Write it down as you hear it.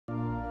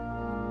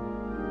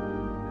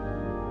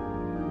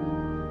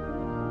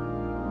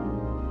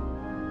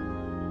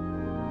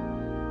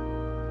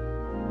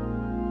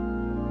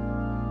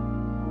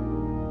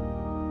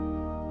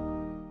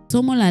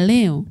Somo la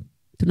leo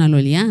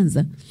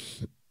tunalolianza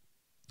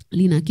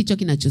lina kichwa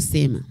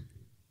kinachosema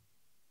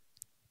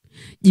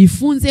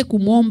jifunze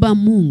kumuomba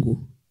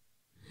Mungu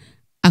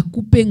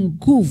akupe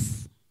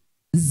nguvu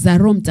za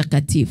Roho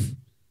Mtakatifu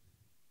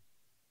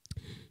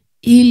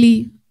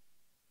ili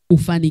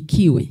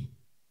ufanikiwe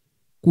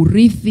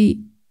kurithi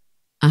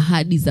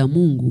ahadi za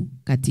Mungu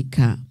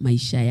katika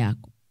maisha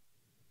yako.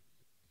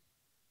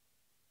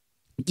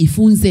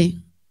 Jifunze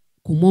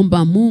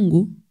kumuomba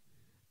Mungu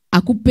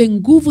akupe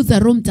nguvu za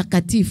Roho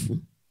Mtakatifu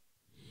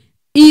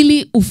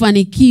ili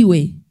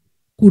ufanikiwe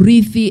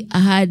kurithi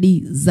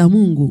ahadi za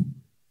Mungu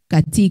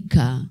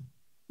katika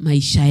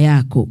maisha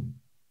yako.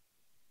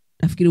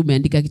 Nafikiri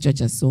umeandika kichwa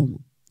cha somo.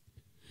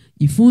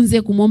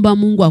 Jifunze kumuomba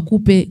Mungu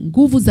akupe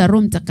nguvu za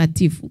Roho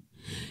Mtakatifu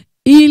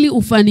ili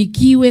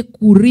ufanikiwe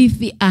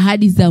kurithi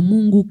ahadi za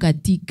Mungu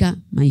katika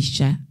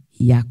maisha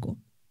yako.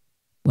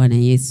 Bwana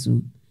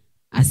Yesu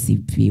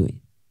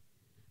asifiwe.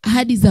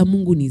 Ahadi za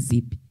Mungu ni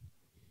zipi?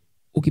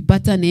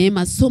 Ukipata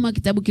neema, soma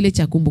kitabu kile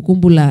cha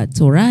Kumbukumbu la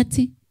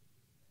Torati.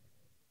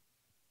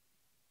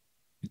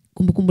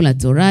 Kumbukumbu la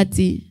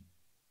Torati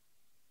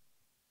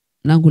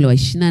mlango wa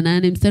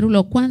 28 mstari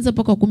wa kwanza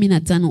mpaka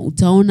 15,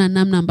 utaona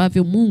namna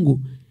ambavyo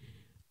Mungu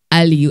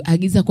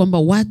aliagiza kwamba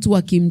watu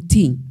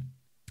wakimtii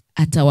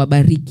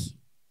atawabariki.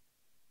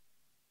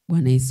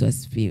 Bwana Yesu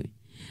asifiwe.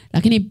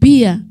 Lakini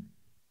pia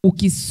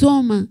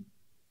ukisoma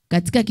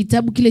katika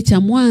kitabu kile cha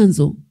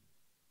Mwanzo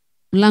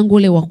mlango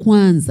ule wa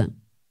kwanza,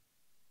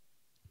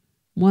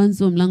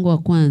 Mwanzo mlango wa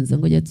kwanza,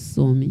 ngoja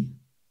tusome.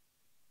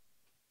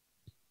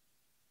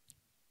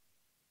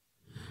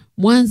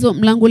 Mwanzo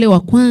mlango ule wa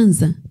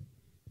kwanza,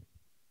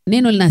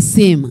 neno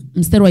linasema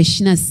mstari wa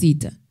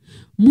 26,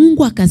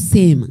 Mungu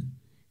akasema,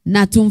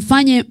 na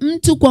tumfanye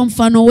mtu kwa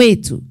mfano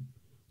wetu,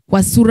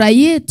 kwa sura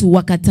yetu,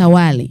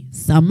 wakatawale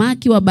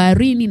samaki wa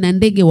baharini na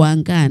ndege wa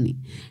angani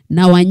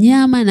na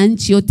wanyama na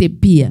nchi yote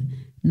pia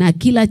na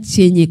kila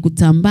chenye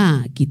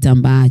kutambaa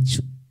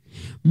kitambaacho.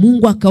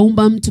 Mungu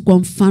akaumba mtu kwa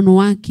mfano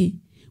wake,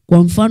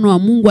 kwa mfano wa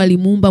Mungu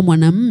alimuumba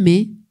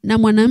mwanamume na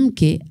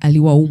mwanamke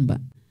aliwaumba.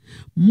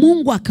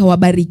 Mungu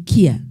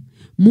akawabarikia.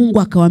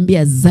 Mungu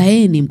akawaambia,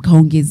 zaeni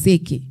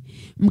mkaongezeke,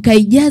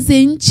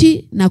 mkaijaze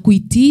nchi na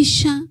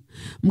kuitiisha,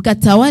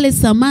 mkatawale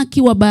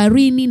samaki wa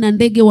baharini na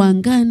ndege wa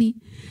angani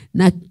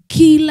na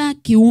kila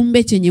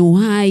kiumbe chenye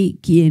uhai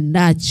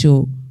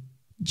kiendacho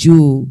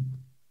juu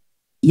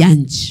ya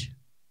nchi.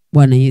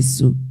 Bwana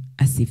Yesu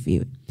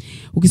asifiwe.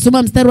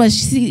 Ukisoma mstari wa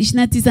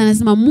 29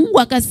 anasema, Mungu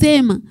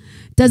akasema,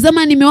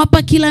 tazama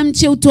nimewapa kila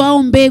mche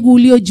utoao mbegu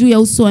ulio juu ya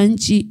uso wa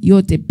nchi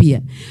yote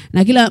pia,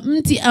 na kila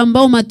mti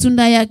ambao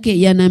matunda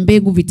yake yana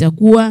mbegu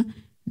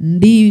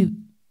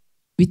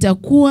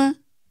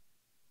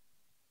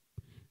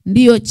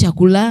ndio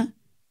chakula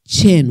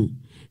chenu,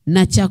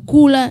 na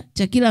chakula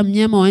cha kila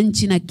mnyama wa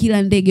nchi na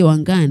kila ndege wa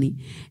angani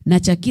na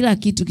cha kila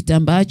kitu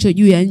kitambaacho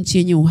juu ya nchi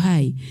yenye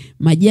uhai,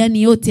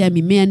 majani yote ya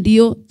mimea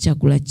ndio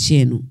chakula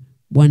chenu.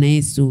 Bwana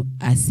Yesu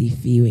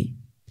asifiwe.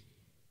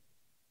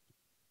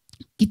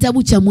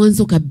 Kitabu cha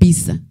Mwanzo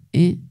kabisa,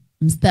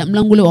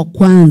 mlango ule wa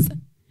kwanza,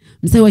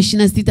 mstari wa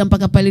 26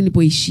 mpaka pale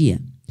nilipoishia.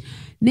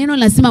 Neno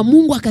linasema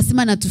Mungu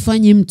akasema, na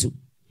tufanye mtu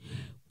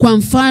kwa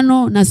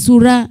mfano na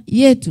sura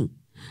yetu.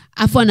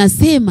 Afu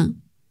anasema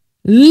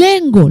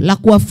lengo la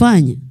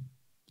kuwafanya.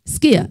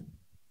 Sikia.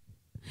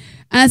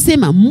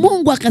 Anasema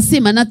Mungu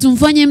akasema, na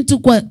tumfanye mtu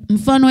kwa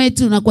mfano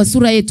wetu na kwa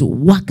sura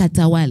yetu,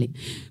 wakatawale.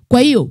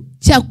 Kwa hiyo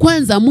cha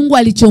kwanza Mungu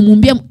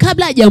alichomuumbia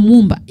kabla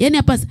hajamuumba, yani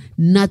hapa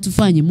na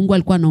tufanye, Mungu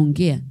alikuwa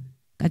anaongea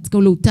katika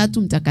ule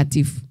utatu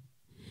mtakatifu,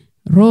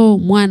 Roho,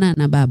 Mwana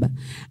na Baba.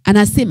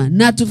 Anasema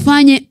na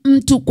tufanye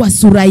mtu kwa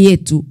sura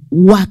yetu,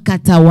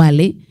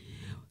 wakatawale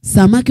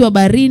samaki wa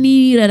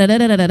baharini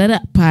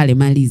pale,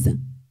 maliza.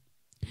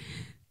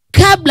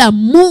 Kabla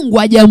Mungu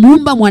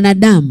hajamuumba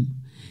mwanadamu,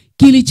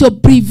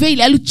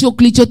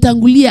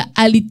 kilichotangulia,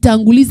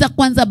 alitanguliza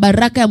kwanza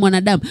baraka ya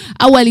mwanadamu,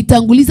 au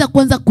alitanguliza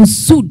kwanza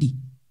kusudi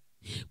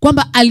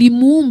kwamba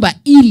alimuumba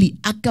ili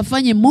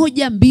akafanye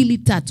 1, 2,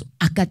 3,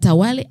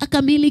 akatawale,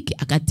 akamiliki,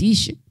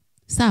 akatiishe.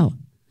 Sawa?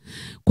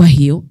 Kwa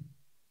hiyo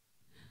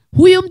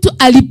huyo mtu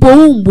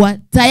alipoumbwa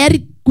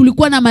tayari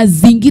kulikuwa na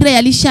mazingira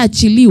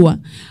yalishaachiliwa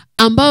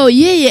ambayo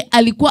yeye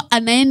alikuwa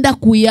anaenda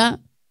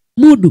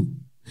kuyamudu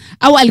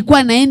au alikuwa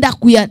anaenda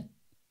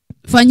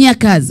kuyafanyia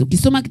kazi.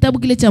 Ukisoma kitabu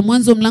kile cha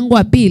Mwanzo mlango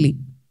wa 2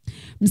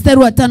 mstari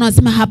wa 5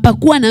 anasema,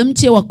 hapakuwa na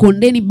mche wa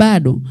kondeni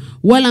bado,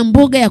 wala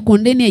mboga ya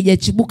kondeni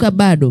haijachibuka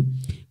bado,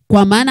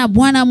 kwa maana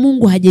Bwana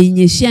Mungu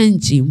hajainyeshea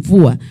nchi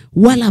mvua,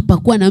 wala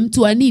hapakuwa na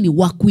mtu wa nini,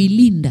 wa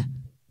kuilinda,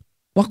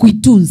 wa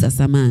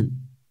kuitunza,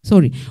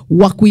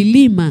 wa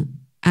kuilima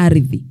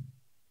ardhi.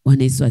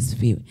 Bwana Yesu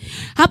asifiwe.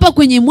 Hapa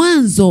kwenye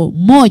Mwanzo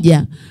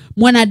 1,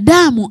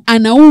 mwanadamu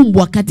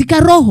anaumbwa katika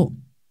roho.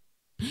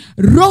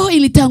 Roho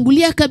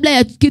ilitangulia kabla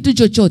ya kitu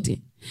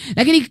chochote.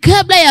 Lakini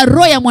kabla ya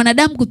roho ya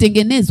mwanadamu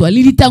kutengenezwa,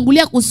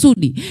 lilitangulia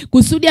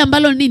kusudi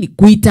ambalo nini?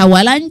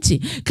 Kuitawala nchi.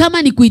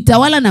 Kama ni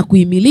kuitawala na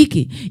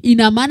kuimiliki,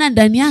 ina maana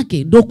ndani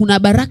yake ndo kuna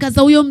baraka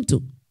za huyo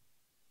mtu.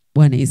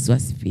 Bwana Yesu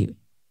asifiwe.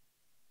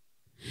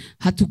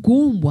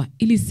 Hatukuumbwa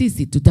ili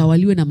sisi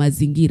tutawaliwe na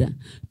mazingira.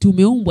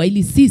 Tumeumbwa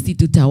ili sisi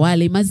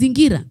tutawale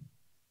mazingira.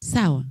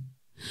 Sawa?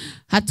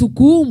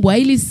 Hatukuumbwa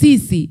ili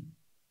sisi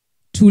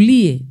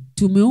tulie.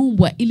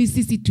 Tumeumbwa ili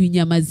sisi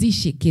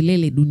tuinyamazishe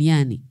kelele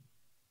duniani.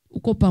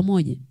 Uko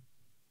pamoja?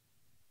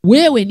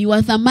 Wewe ni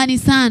wa thamani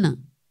sana.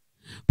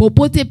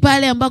 Popote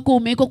pale ambako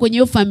umewekwa kwenye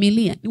hiyo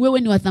familia,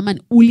 wewe ni wa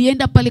thamani.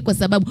 Ulienda pale kwa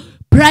sababu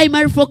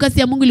primary focus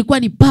ya Mungu ilikuwa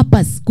ni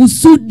purpose,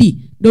 kusudi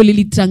ndio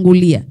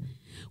lilitangulia.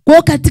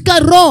 Kwa katika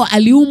roho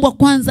aliumbwa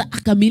kwanza,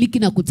 akamiliki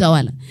na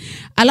kutawala.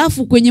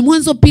 Alafu kwenye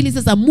Mwanzo 2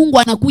 sasa Mungu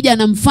anakuja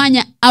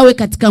anamfanya awe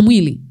katika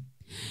mwili.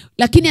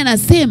 Lakini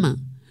anasema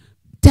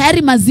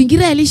tayari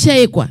mazingira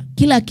yalishawekwa,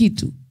 kila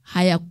kitu.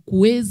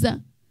 Hayakuweza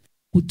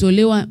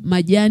kutolewa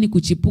majani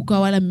kuchipuka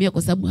wala mimea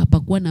kwa sababu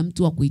hapakuwa na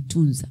mtu wa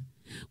kuitunza.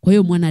 Kwa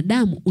hiyo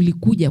mwanadamu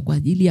ulikuja kwa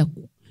ajili ya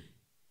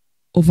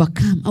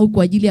overcome au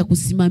kwa ajili ya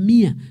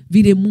kusimamia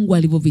vile Mungu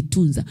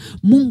alivyovitunza.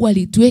 Mungu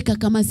alituweka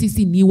kama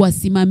sisi ni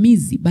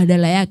wasimamizi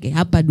badala yake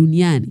hapa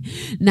duniani.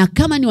 Na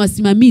kama ni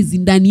wasimamizi,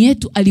 ndani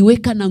yetu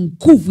aliweka na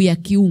nguvu ya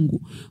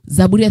kiungu.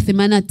 Zaburi ya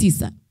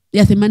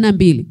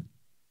 82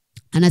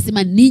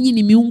 anasema ninyi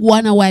ni miungu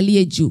wana wa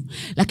aliye juu,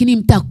 lakini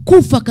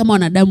mtakufa kama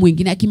wanadamu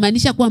wengine.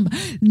 Akimaanisha kwamba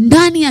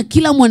ndani ya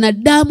kila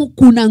mwanadamu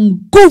kuna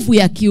nguvu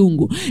ya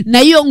kiungu. Na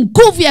hiyo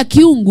nguvu ya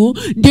kiungu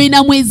ndio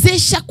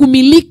inamwezesha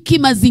kumiliki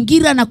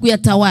mazingira na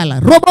kuyatawala.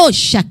 Robo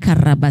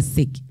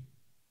shakarabasiki.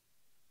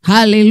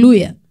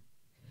 Haleluya.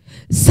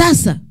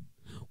 Sasa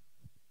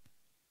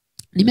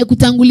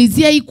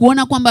nimekutangulizia hii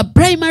kuona kwamba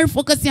primary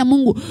focus ya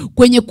Mungu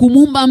kwenye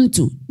kumuumba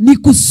mtu ni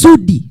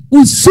kusudi.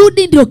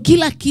 Kusudi ndio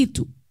kila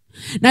kitu.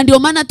 Na ndio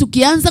maana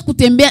tukianza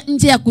kutembea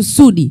nje ya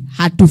kusudi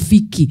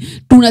hatufiki.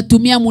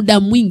 Tunatumia muda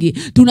mwingi,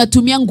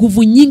 tunatumia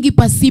nguvu nyingi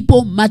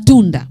pasipo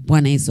matunda.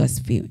 Bwana Yesu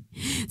asifiwe.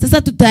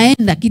 Sasa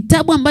tutaenda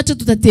kitabu ambacho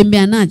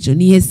tutatembea nacho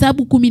ni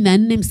Hesabu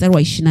 14 mstari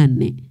wa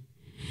 24.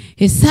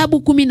 Hesabu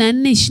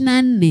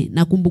 14:24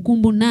 na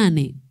Kumbukumbu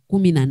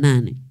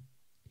 8:18.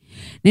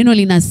 Neno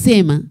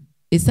linasema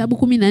Hesabu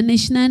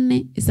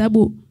 14:24,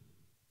 Hesabu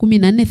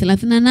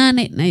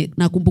 14:38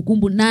 na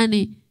Kumbukumbu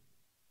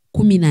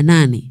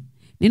 8:18.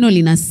 Neno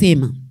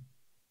linasema,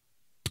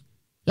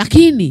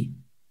 lakini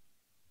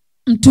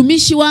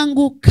mtumishi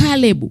wangu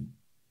Kalebu,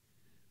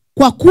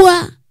 kwa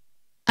kuwa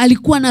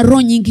alikuwa na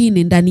roho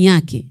nyingine ndani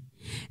yake,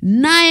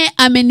 naye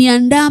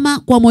ameniandama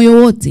kwa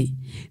moyo wote,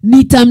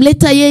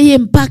 nitamleta yeye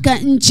mpaka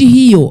nchi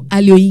hiyo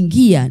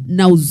aliyoingia,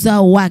 na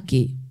uzao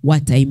wake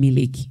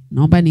wataimiliki.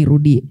 Naomba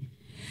nirudie.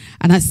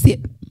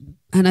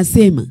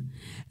 Anasema,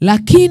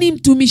 lakini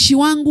mtumishi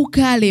wangu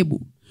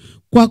Kalebu,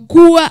 kwa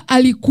kuwa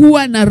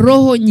alikuwa na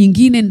roho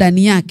nyingine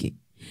ndani yake,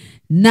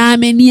 na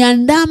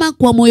ameniandama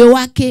kwa moyo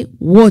wake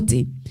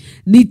wote,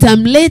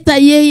 nitamleta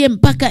yeye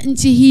mpaka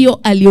nchi hiyo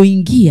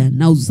aliyoingia,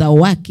 na uzao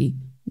wake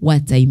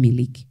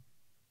wataimiliki.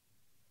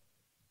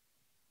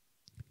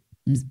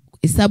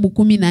 Hesabu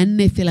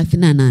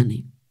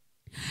 14:38.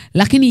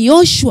 Lakini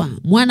Yoshua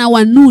mwana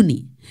wa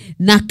Nuni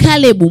na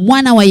Kalebu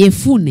mwana wa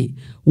Yefune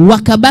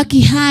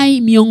wakabaki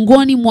hai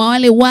miongoni mwa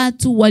wale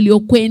watu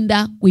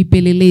waliokwenda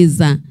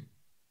kuipeleleza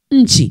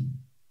nchi.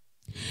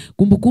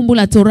 Kumbukumbu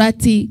la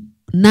Torati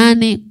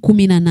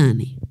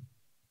 8:18.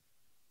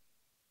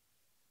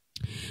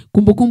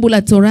 Kumbukumbu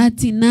la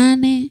Torati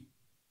 8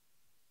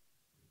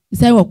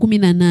 mstari wa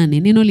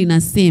 18. Neno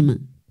linasema,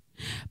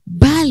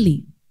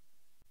 bali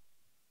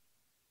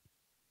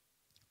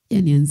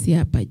nianzie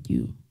hapa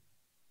juu.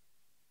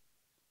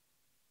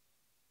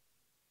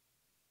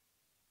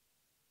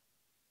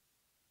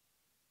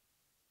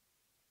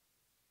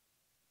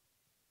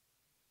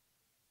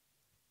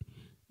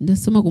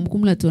 Ndasoma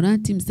Kumbukumbu la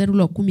Torati mstari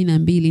wa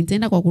 12.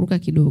 Nitaenda kwa kuruka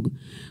kidogo.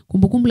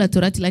 Kumbukumbu la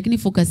Torati, lakini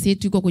focus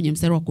yetu iko kwenye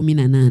mstari wa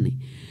 18.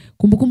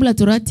 Kumbukumbu la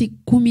Torati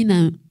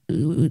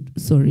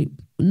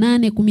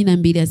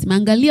 8:12 asema,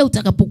 angalia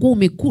utakapokuwa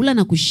umekula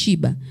na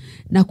kushiba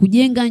na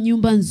kujenga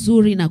nyumba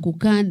nzuri na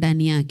kukaa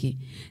ndani yake,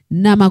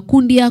 na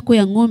makundi yako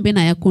ya ng'ombe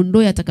na ya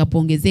kondoo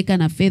yatakapoongezeka,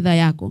 na fedha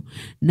yako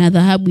na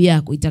dhahabu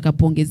yako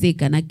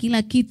itakapoongezeka, na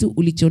kila kitu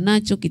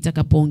ulichonacho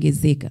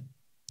kitakapoongezeka.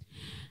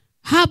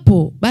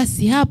 Hapo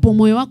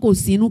moyo wako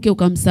usiinuke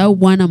ukamsahau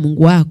Bwana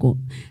Mungu wako,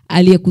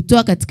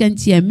 aliyekutoa katika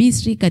nchi ya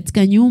Misri,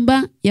 katika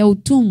nyumba ya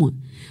utumwa,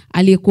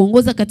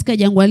 aliyekuongoza katika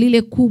jangwa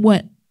lile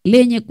kubwa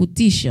lenye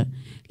kutisha,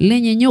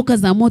 lenye nyoka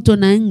za moto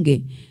na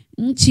nge,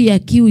 nchi ya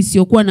kiu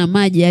isiyokuwa na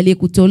maji,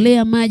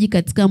 aliyekutolea maji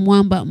katika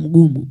mwamba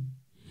mgumu.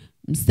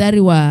 Mstari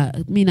wa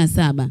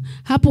 17.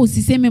 Hapo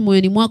usiseme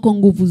moyoni mwako,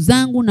 nguvu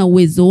zangu na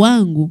uwezo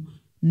wangu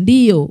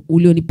ndio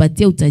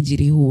ulionipatia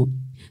utajiri huo.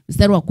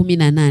 Mstari wa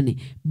 18.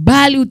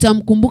 Bali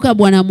utamkumbuka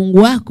Bwana Mungu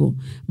wako,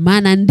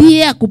 maana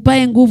ndiye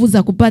akupaye nguvu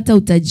za kupata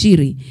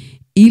utajiri,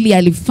 ili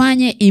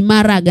alifanye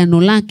imara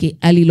agano lake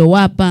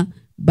alilowapa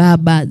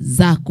baba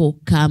zako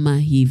kama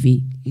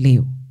hivi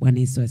leo. Bwana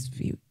Yesu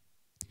asifiwe.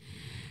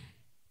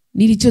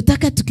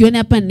 Nilichotaka tukione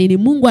hapa nini?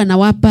 Mungu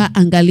anawapa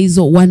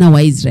angalizo wana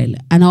wa Israeli.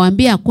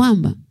 Anawaambia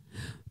kwamba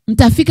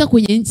mtafika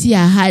kwenye nchi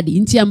ya ahadi,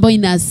 nchi ambayo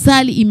ina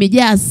asali,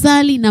 imejaa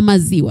asali na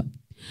maziwa.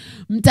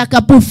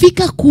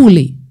 Mtakapofika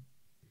kule,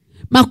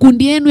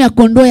 makundi yenu ya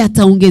kondoo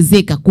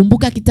yataongezeka.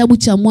 Kumbuka kitabu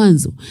cha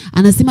Mwanzo.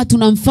 Anasema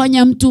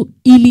tunamfanya mtu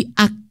ili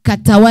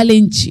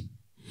akatawale nchi.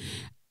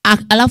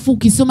 Alafu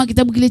ukisoma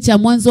kitabu kile cha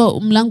Mwanzo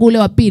mlango ule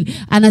wa 2,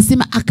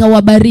 anasema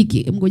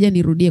akawabariki. Ngoja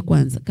nirudie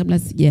kwanza kabla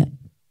sija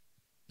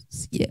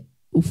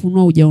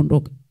ufunuo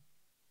hujaondoka.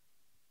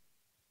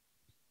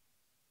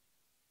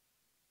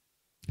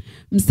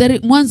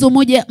 Mwanzo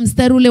 1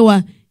 mstari ule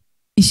wa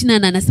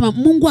 28 anasema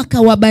Mungu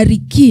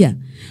akawabarikia.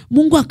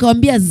 Mungu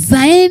akawaambia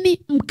zaeni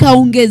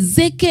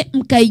mkaongezeke,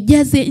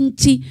 mkaijaze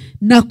nchi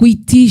na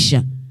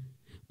kuitisha,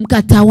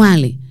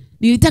 mkatawale.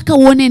 Nilitaka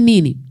uone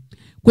nini?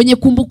 Kwenye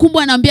Kumbukumbu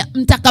anawaambia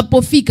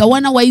mtakapofika,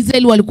 wana wa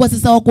Israeli walikuwa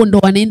sasa wako ndo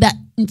wanaenda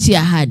nchi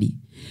ya ahadi.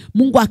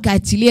 Mungu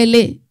akaachilia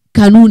ile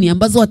kanuni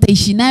ambazo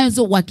wataishi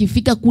nazo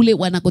wakifika kule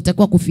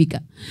wanakotakiwa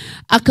kufika.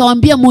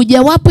 Akawaambia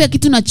mojawapo ya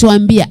kitu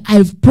nachoambia,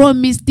 I've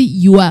promised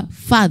your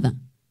father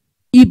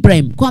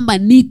Ibrahim kwamba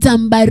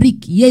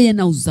nitambariki yeye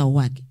na uzao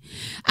wake.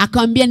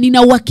 Akawaambia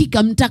nina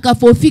uhakika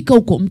mtakapofika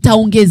huko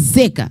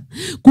mtaongezeka.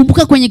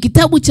 Kumbuka kwenye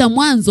kitabu cha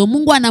Mwanzo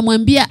Mungu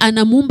anamwambia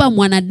anamuumba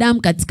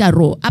mwanadamu katika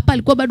roho. Hapa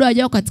alikuwa bado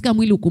hajao katika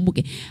mwili,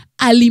 ukumbuke.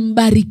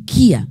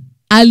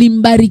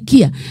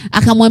 Alimbarikia.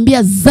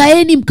 Akamwambia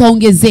zaeni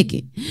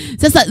mkaongezeke.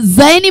 Sasa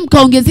zaeni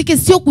mkaongezeke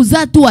sio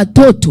kuzaa tu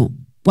watoto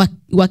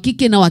wa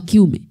kike na wa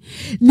kiume.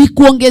 Ni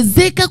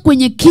kuongezeka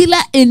kwenye kila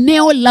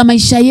eneo la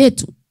maisha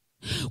yetu.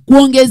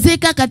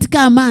 Kuongezeka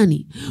katika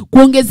amani,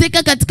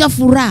 kuongezeka katika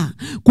furaha,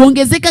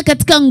 kuongezeka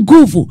katika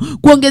nguvu,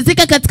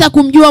 kuongezeka katika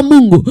kumjua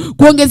Mungu,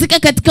 kuongezeka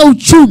katika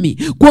uchumi,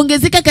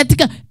 kuongezeka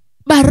katika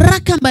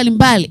baraka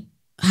mbalimbali.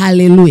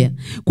 Haleluya.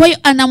 Kwa hiyo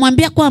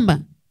anamwambia kwamba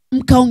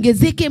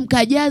mkaongezeke,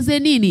 mkajaze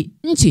nini?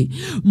 Nchi.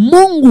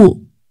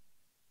 Mungu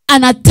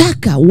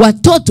anataka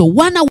watoto,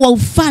 wana wa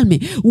ufalme,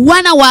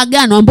 wana wa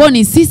agano ambao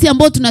ni sisi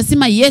ambao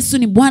tunasema Yesu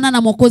ni Bwana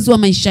na Mwokozi wa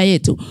maisha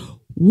yetu,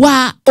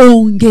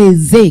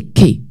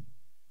 waongezeke.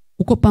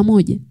 Uko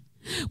pamoja?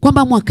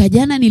 Kwamba mwaka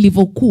jana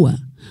nilivyokuwa,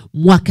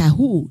 mwaka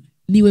huu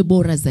niwe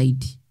bora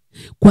zaidi.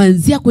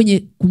 Kuanzia kwenye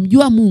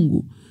kumjua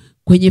Mungu,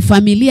 kwenye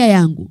familia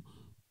yangu,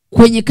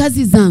 kwenye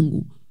kazi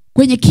zangu,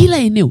 kwenye kila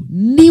eneo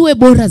niwe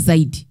bora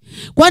zaidi.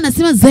 Kwa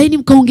anasema zaidi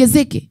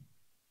mkaongezeke.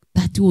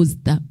 That was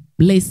the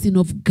blessing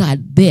of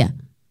God there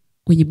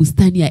kwenye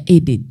bustani ya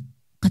Eden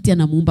wakati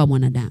anamuumba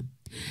mwanadamu.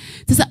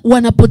 Sasa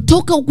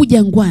wanapotoka huku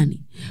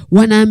jangwani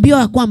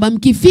wanaambiwa kwamba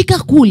mkifika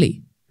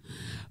kule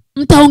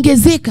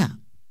mtaongezeka.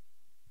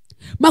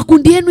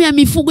 Makundi yenu ya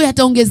mifugo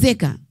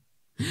yataongezeka.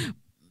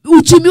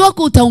 Uchumi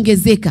wako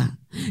utaongezeka.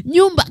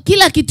 Nyumba,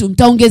 kila kitu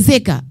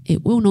mtaongezeka.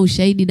 Wewe una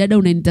ushahidi, dada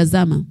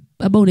unanitazama,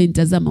 baba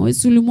unanitazama. Wewe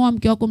ulimwoa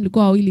mke wako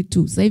mlikuwa wawili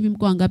tu. Sasa hivi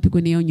mko wangapi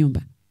kwenye hiyo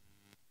nyumba?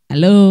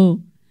 Hello.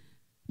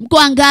 Mko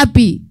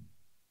wangapi?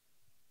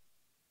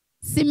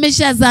 Si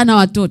mmeshazana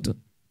watoto.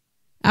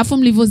 Afu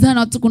mlivozana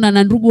watu kuna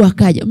na ndugu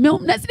wakaja.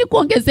 Mnazidi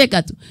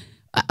kuongezeka tu.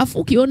 Afu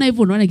ukiona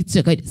hivyo unaona kitu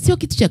cha kawaida. Sio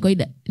kitu cha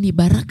kawaida, ni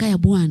baraka ya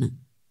Bwana.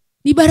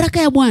 Ni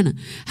baraka ya Bwana.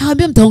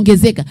 Hawaambia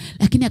mtaongezeka,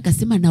 lakini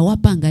akasema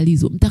nawapa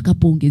angalizo,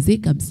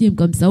 mtakapoongezeka msije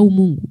mkamsahau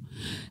Mungu.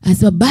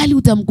 Anasema bali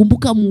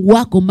utamkumbuka Mungu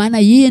wako, maana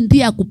yeye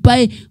ndiye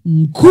akupae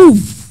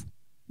nguvu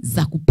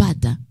za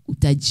kupata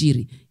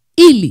utajiri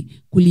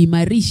ili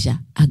kuliimarisha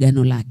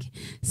agano lake.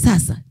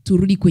 Sasa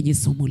turudi kwenye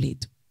somo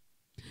letu.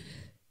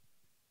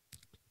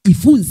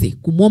 Jifunze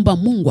kumuomba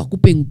Mungu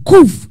akupe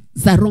nguvu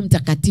za Roho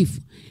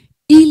Mtakatifu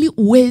ili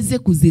uweze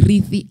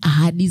kuzirithi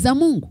ahadi za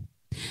Mungu.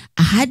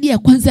 Ahadi ya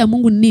kwanza ya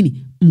Mungu ni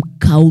nini?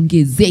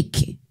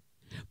 Mkaongezeke.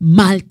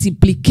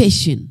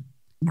 Multiplication.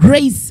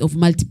 Grace of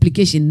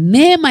multiplication.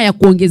 Neema ya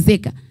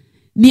kuongezeka.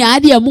 Ni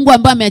ahadi ya Mungu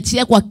ambayo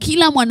ameachilia kwa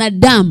kila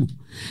mwanadamu.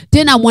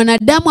 Tena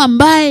mwanadamu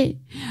ambaye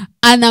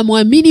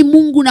anamwamini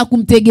Mungu na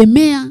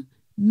kumtegemea,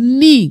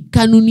 ni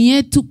kanuni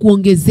yetu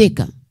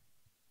kuongezeka.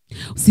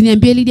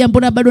 Usiniambie Lydia,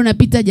 mbona bado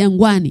unapita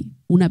jangwani?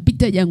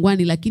 Unapita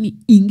jangwani, lakini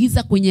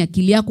ingiza kwenye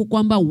akili yako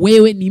kwamba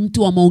wewe ni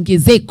mtu wa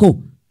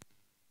maongezeko.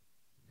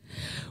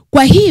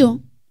 Kwa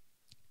hiyo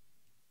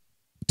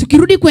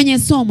tukirudi kwenye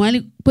somo,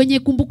 kwenye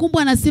Kumbukumbu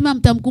anasema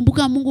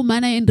mtamkumbuka Mungu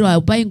maana yeye ndiye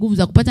akupaye nguvu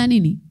za kupata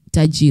nini?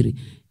 Tajiri,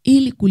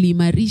 ili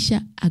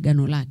kuliimarisha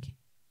agano lake.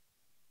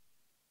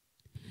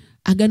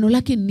 Agano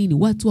lake ni nini?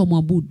 Watu wa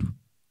mwabudu,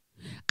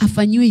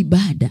 afanyiwe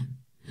ibada.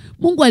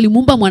 Mungu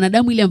alimuumba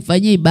mwanadamu ili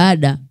amfanyie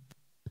ibada.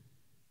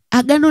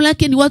 Agano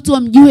lake ni watu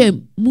wamjue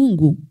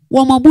Mungu,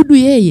 wamwabudu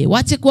yeye,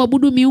 waache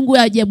kuabudu miungu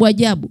ya ajabu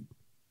ajabu.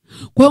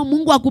 Kwa hiyo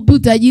Mungu akupe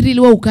utajiri ili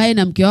wewe ukae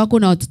na mke wako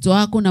na watoto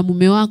wako na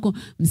mume wako,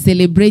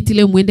 mcelebrate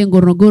ile, muende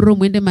Ngorongoro,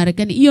 muende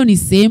Marekani. Hiyo ni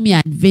sehemu ya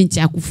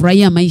adventure,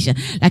 kufurahia maisha.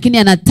 Lakini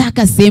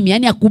anataka sehemu,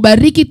 yani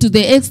akubariki to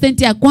the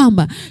extent ya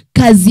kwamba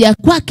kazi ya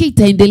kwake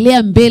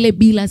itaendelea mbele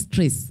bila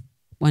stress.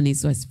 Bwana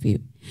Yesu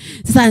asifiwe.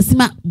 Sasa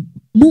anasema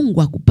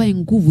Mungu akupae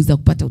nguvu za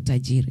kupata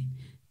utajiri.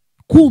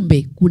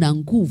 Kumbe kuna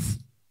nguvu.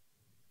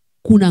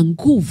 Kuna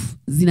nguvu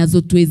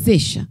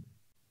zinazotuwezesha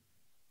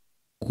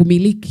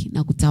kumiliki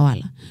na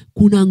kutawala.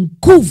 Kuna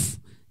nguvu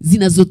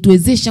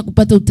zinazotuwezesha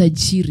kupata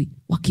utajiri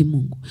wa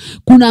kimungu.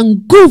 Kuna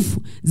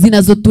nguvu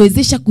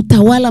zinazotuwezesha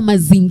kutawala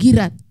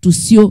mazingira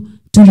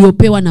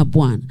tuliopewa na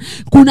Bwana.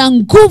 Kuna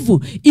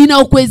nguvu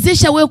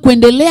inaokuwezesha wewe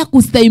kuendelea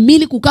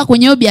kustahimili kukaa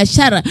kwenye hiyo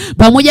biashara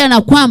pamoja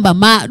na kwamba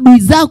maadui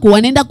zako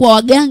wanaenda kwa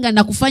waganga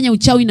na kufanya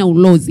uchawi na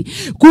ulozi.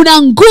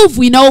 Kuna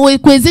nguvu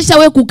inaokuwezesha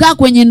wewe kukaa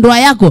kwenye ndoa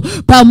yako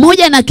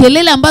pamoja na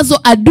kelele ambazo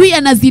adui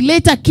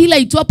anazileta kila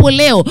itwapo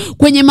leo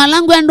kwenye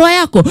malango ya ndoa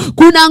yako.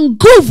 Kuna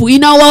nguvu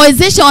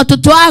inaowawezesha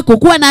watoto wako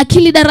kuwa na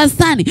akili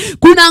darasani.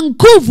 Kuna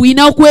nguvu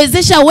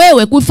inaokuwezesha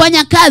wewe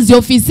kufanya kazi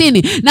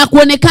ofisini na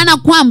kuonekana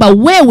kwamba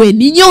wewe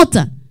ni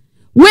nyota.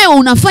 Wewe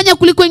unafanya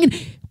kuliko wengine.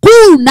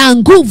 Kuna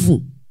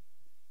nguvu.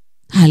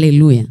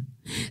 Haleluya.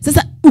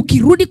 Sasa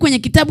ukirudi kwenye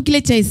kitabu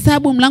kile cha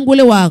Hesabu mlango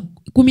ule wa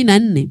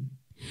 14,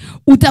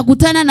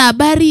 utakutana na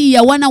habari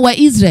ya wana wa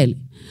Israeli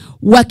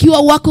wakiwa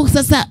wako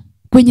sasa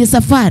kwenye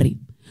safari.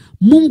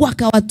 Mungu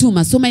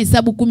akawatuma. Soma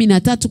Hesabu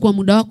 13 kwa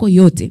muda wako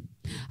yote.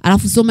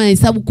 Alafu soma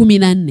Hesabu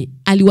 14.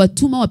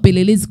 Aliwatuma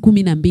wapelelezi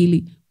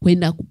 12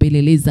 kwenda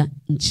kupeleleza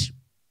nchi.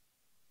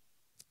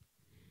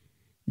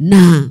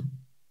 Na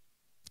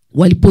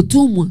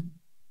walipotumwa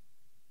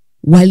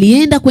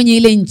walienda kwenye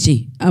ile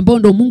nchi ambayo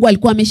ndo Mungu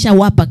alikuwa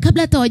ameshawapa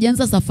kabla hata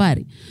hawajaanza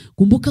safari.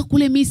 Kumbuka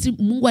kule Misri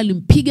Mungu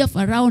alimpiga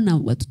Farao na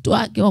watoto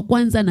wake wa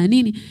kwanza na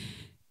nini.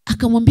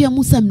 Akamwambia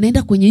Musa,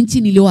 mnaenda kwenye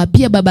nchi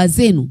niliowapia baba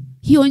zenu.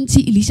 Hiyo nchi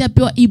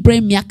ilishapewa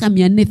Ibrahim miaka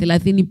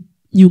 430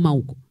 nyuma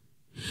huko.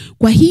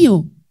 Kwa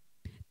hiyo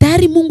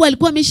tayari Mungu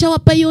alikuwa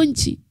ameshawapa hiyo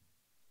nchi.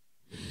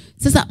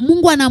 Sasa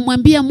Mungu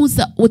anamwambia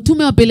Musa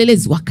watume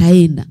wapelelezi,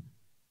 wakaenda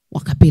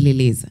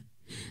wakapeleleza.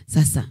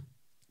 Sasa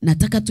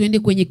nataka tuende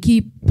kwenye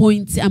key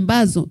points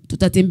ambazo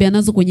tutatembea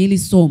nazo kwenye hili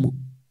somo.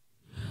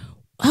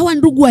 Hawa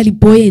ndugu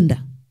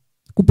walipoenda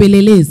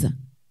kupeleleza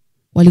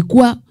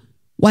walikuwa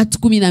watu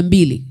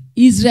 12.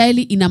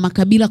 Israeli ina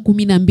makabila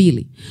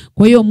 12.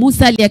 Kwa hiyo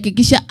Musa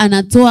alihakikisha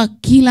anatoa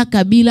kila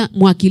kabila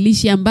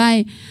mwakilishi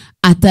ambaye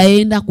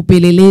ataenda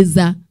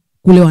kupeleleza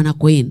kule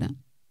wanakoenda.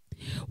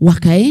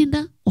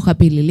 Wakaenda,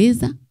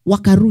 wakapeleleza,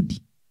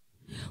 wakarudi.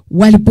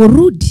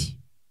 Waliporudi,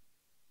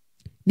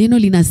 neno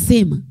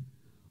linasema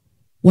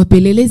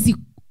wapelelezi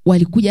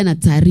walikuja na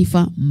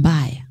taarifa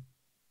mbaya.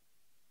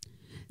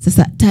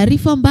 Sasa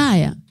taarifa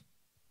mbaya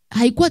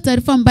haikuwa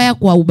taarifa mbaya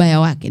kwa ubaya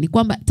wake, ni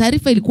kwamba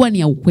taarifa ilikuwa ni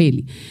ya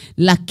ukweli,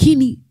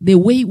 lakini the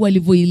way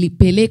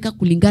walivyoipeleka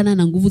kulingana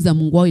na nguvu za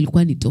Mungu wao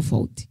ilikuwa ni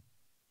tofauti.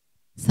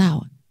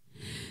 Sawa?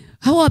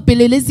 Hawa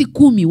wapelelezi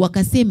 10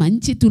 wakasema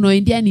nchi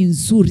tunaoendea ni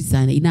nzuri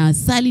sana, ina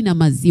asali na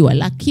maziwa,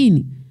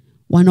 lakini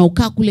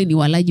wanaokaa kule ni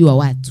walaji wa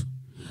watu.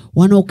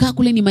 Wanaokaa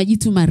kule ni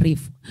majitu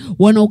marefu.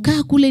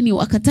 Wanaokaa kule ni,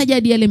 wakataja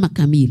hadi yale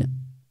makamila.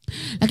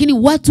 Lakini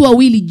watu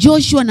wawili,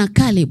 Joshua na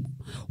Kalebu,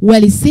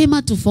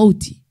 walisema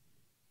tofauti.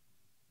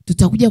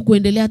 Tutakuja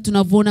kuendelea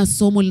tunavyoona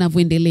somo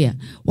linavyoendelea.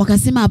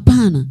 Wakasema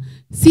hapana,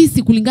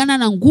 sisi kulingana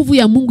na nguvu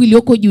ya Mungu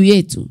iliyoko juu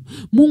yetu,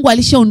 Mungu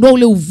alishaondoa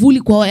ule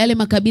uvuli kwa yale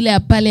makabila ya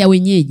pale ya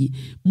wenyeji.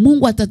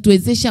 Mungu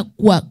atatuwezesha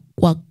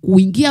kwa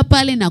kuingia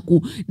pale na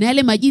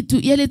yale majitu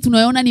yale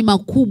tunayoona ni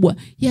makubwa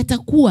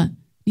yatakuwa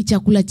ni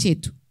chakula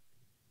chetu.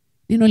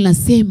 Neno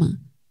linasema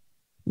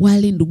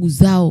wale ndugu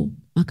zao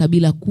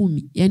makabila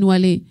 10, yani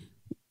wale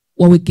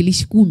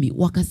wawakilishi 10,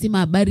 wakasema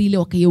habari ile,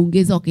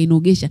 wakaiongeza,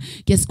 wakainogesha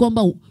kiasi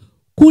kwamba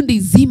kundi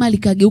zima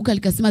likageuka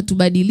likasema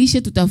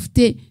tubadilishe,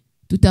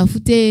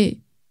 tutafute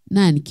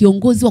nani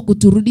kiongozi wa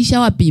kuturudisha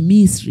wapi?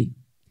 Misri.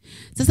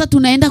 Sasa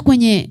tunaenda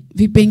kwenye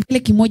vipengele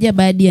kimoja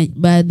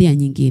baadhi ya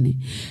nyingine.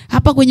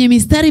 Hapa kwenye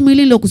mistari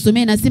miwili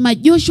niliyokusomea inasema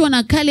Joshua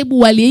na Kalebu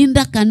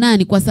walienda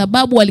Kanaani kwa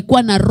sababu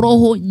walikuwa na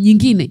roho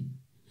nyingine.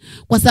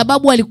 Kwa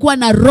sababu walikuwa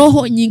na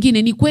roho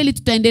nyingine. Ni kweli,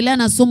 tutaendelea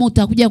na somo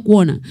utakuja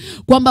kuona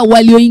kwamba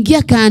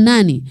walioingia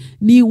Kanaani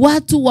ni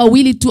watu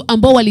wawili tu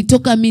ambao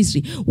walitoka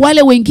Misri.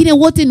 Wale wengine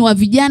wote ni wa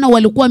vijana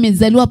walikuwa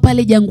wamezaliwa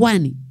pale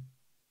jangwani.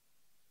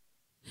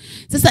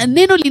 Sasa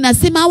neno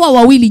linasema hawa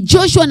wawili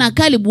Joshua na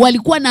Kalebu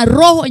walikuwa na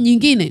roho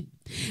nyingine.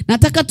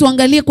 Nataka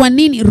tuangalie kwa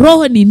nini.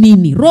 Roho ni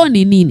nini? Roho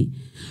ni nini?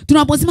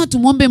 Tunaposema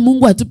tumuombe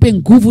Mungu atupe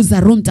nguvu za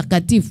Roho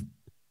Mtakatifu,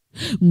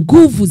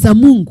 nguvu za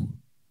Mungu,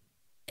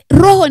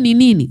 roho ni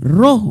nini?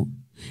 Roho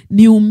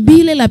ni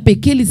umbile la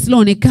pekee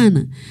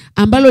lisiloonekana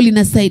ambalo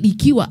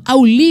linasaidikiwa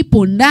au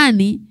lipo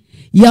ndani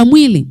ya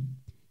mwili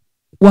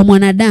wa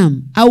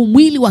mwanadamu au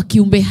mwili wa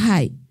kiumbe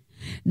hai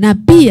na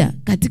pia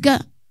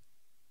katika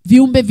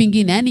viumbe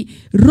vingine. Yani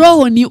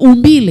roho ni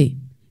umbile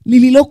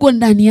lililoko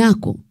ndani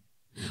yako.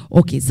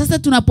 Okay, sasa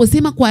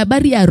tunaposema kwa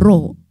habari ya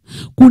roho,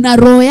 kuna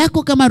roho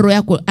yako kama roho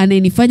yako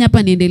anayenifanya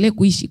hapa niendelee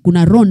kuishi,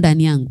 kuna roho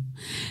ndani yangu.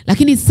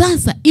 Lakini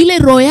sasa ile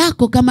roho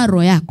yako kama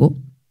roho yako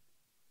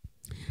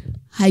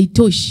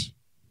haitoshi,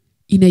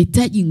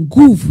 inahitaji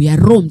nguvu ya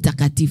Roho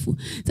Mtakatifu.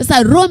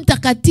 Sasa Roho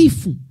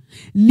Mtakatifu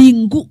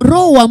ni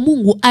roho wa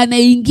Mungu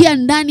anaingia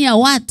ndani ya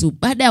watu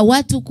baada ya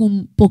watu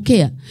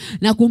kumpokea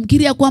na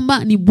kumkiria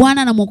kwamba ni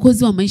Bwana na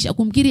Mwokozi wa maisha,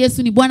 kumkiri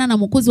Yesu ni Bwana na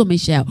Mwokozi wa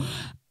maisha yao.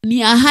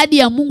 Ni ahadi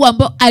ya Mungu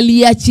ambayo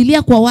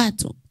aliachilia kwa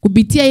watu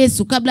kupitia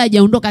Yesu kabla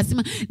hajaondoka.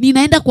 Akasema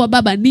ninaenda kwa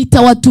Baba,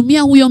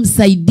 nitawatumia huyo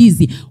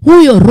msaidizi,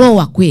 huyo roho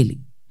wa kweli.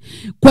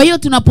 Kwa hiyo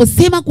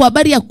tunaposema kwa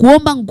habari ya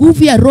kuomba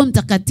nguvu ya Roho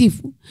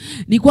Mtakatifu,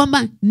 ni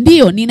kwamba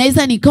ndio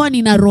ninaweza nikawa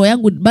nina roho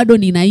yangu bado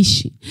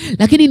ninaishi,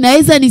 lakini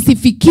naweza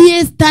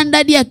nisifikie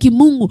standard ya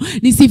kimungu,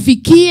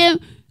 nisifikie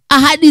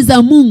ahadi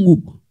za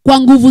Mungu kwa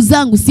nguvu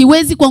zangu.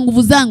 Siwezi kwa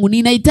nguvu zangu,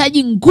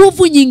 ninahitaji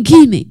nguvu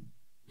nyingine.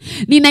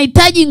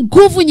 Ninahitaji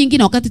nguvu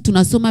nyingine. Wakati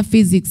tunasoma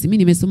physics, mimi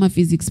nimesoma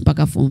physics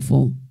mpaka form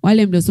 4.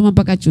 Wale mliosoma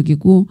mpaka chuo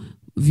kikuu,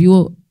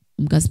 vyuo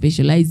mka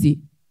specialize,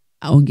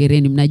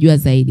 ongereni, mnajua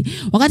zaidi.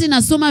 Wakati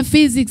nasoma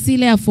physics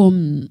ile ya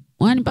form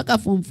 1 mpaka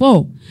form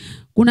 4,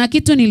 kuna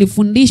kitu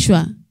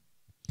nilifundishwa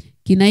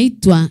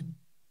kinaitwa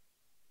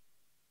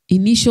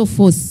initial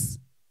force.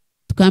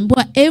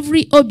 Tukaambiwa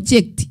every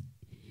object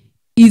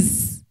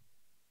is,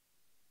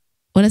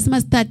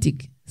 wanasema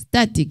static.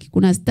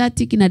 Kuna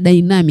static na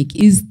dynamic.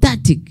 Is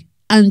static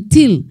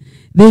until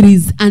there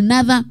is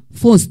another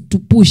force to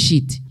push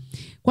it.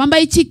 Kwamba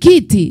hichi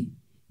kiti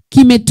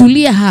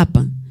kimetulia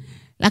hapa,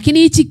 lakini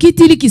hichi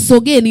kiti ili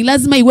kisogee ni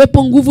lazima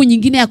iwepo nguvu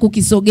nyingine ya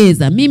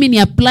kukisogeza. Mimi ni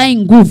applying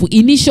nguvu,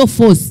 initial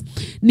force.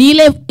 Ni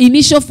ile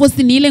initial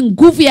force, ni ile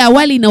nguvu ya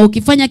awali na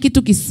ukifanya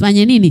kitu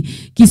kisifanye nini?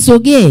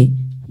 Kisogee.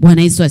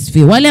 Bwana Yesu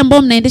asifiwe. Wale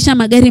ambao mnaendesha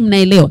magari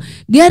mnaelewa.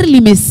 Gari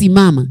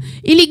limesimama.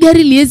 Ili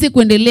gari liweze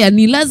kuendelea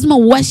ni lazima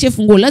uwashe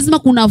funguo. Lazima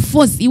kuna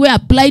force iwe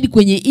applied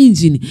kwenye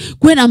engine.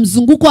 Kuwe na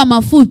mzunguko wa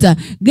mafuta.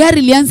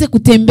 Gari lianze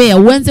kutembea.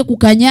 Uanze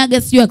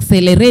kukanyaga sio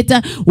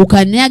accelerator,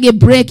 ukanyage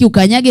brake,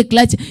 ukanyage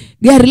clutch.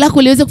 Gari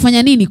lako liweze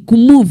kufanya nini?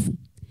 Kumove.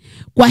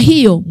 Kwa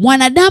hiyo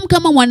mwanadamu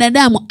kama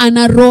mwanadamu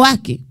ana roho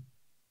yake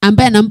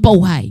ambaye anampa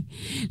uhai.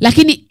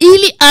 Lakini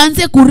ili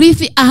aanze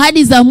kurithi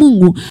ahadi za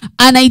Mungu,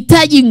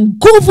 anahitaji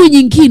nguvu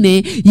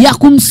nyingine ya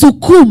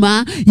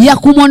kumsukuma, ya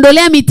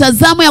kumondolea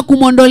mitazamo, ya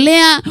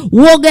kumondolea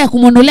woga, ya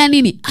kumondolea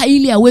nini?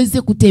 Ili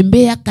aweze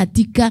kutembea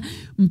katika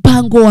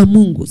mpango wa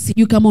Mungu.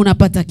 Sijui kama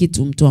unapata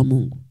kitu, mtu wa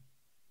Mungu.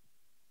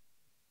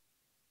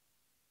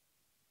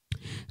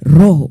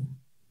 Roho.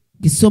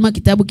 Kisoma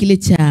kitabu kile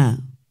cha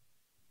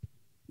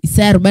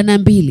Isaya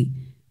 42.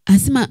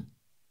 Anasema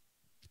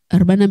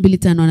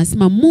 42:5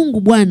 anasema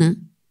Mungu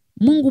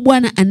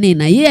Bwana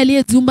anena, yeye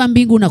aliyeziumba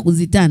mbingu na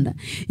kuzitanda,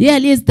 yeye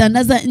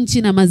aliyezitandaza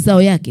nchi na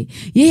mazao yake,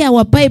 yeye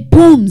awapae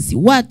pumzi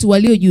watu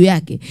walio juu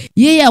yake,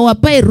 yeye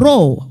awapae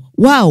roho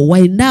wao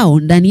waendao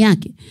ndani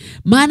yake.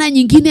 Maana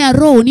nyingine ya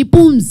roho ni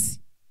pumzi.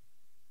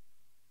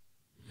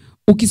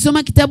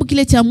 Ukisoma kitabu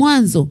kile cha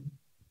Mwanzo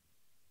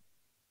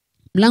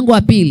mlango wa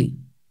 2,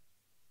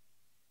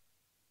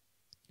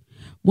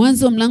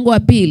 Mwanzo mlango wa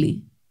 2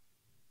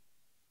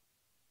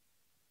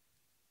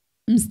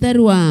 mstari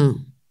wa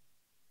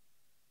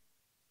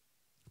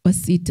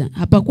 6.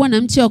 Hapakuwa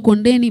na mche wa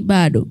kondeni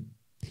bado,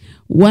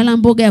 wala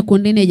mboga ya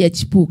kondeni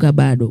haijachipuka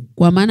bado,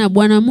 kwa maana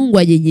Bwana Mungu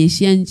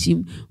hajenyeshia nchi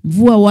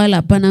mvua, wala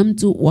hapana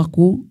mtu wa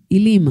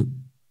kuilima.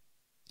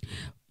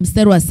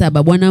 Mstari wa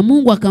 7. Bwana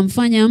Mungu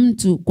akamfanya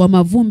mtu kwa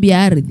mavumbi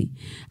ya ardhi,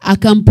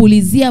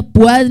 akampulizia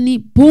puani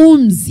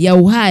pumzi ya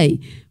uhai,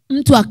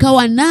 mtu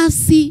akawa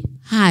nafsi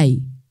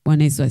hai.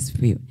 Bwana Yesu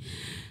asifiwe.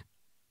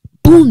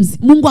 Pumzi,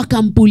 Mungu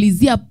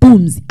akampulizia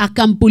pumzi,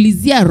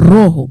 akampulizia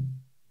roho.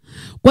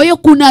 Kwa hiyo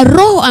kuna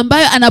roho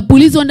ambayo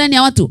anapulizwa ndani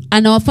ya watu,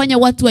 anawafanya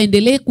watu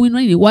waendelee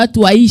kuinuka,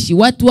 watu waishi,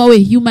 watu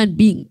wawe human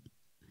being.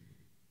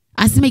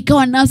 Asema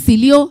ikawa nafsi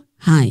iliyo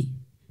hai.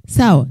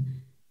 Sawa?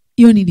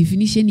 Hiyo ni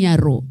definition ya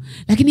roho.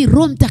 Lakini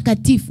Roho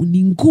Mtakatifu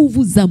ni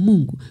nguvu za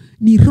Mungu,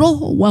 ni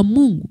roho wa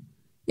Mungu.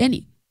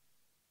 Yaani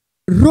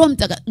Roho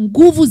Mtakatifu,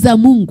 nguvu za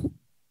Mungu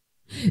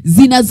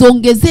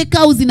zinazoongezeka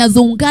au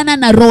zinazoungana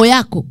na roho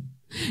yako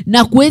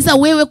na kuweza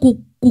wewe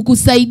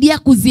kukusaidia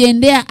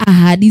kuziendea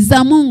ahadi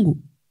za Mungu.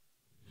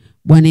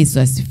 Bwana Yesu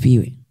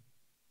asifiwe.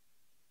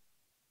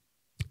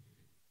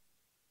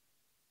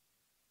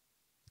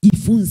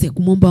 Jifunze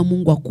kumwomba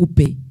Mungu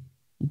akupe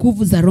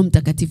nguvu za Roho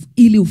Mtakatifu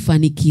ili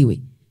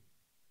ufanikiwe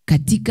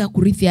katika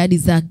kurithi ahadi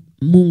za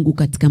Mungu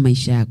katika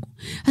maisha yako.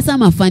 Hasa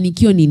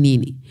mafanikio ni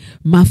nini?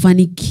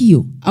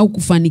 Mafanikio au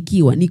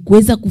kufanikiwa ni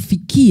kuweza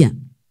kufikia,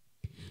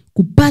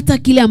 kupata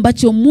kile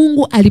ambacho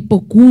Mungu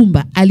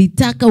alipokuumba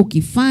alitaka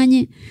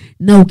ukifanye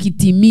na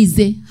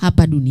ukitimize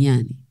hapa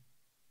duniani.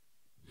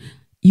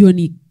 Hiyo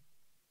ni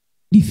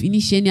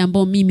definition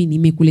ambayo mimi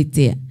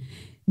nimekuletea.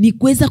 Ni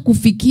kuweza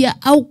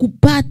kufikia au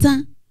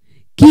kupata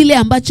kile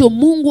ambacho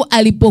Mungu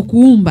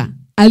alipokuumba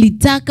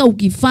alitaka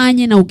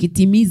ukifanye na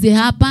ukitimize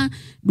hapa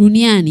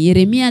duniani.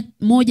 Yeremia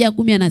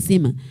 1:10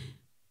 anasema,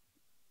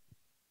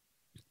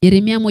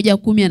 Yeremia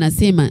 1:10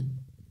 anasema,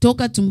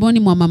 toka tumboni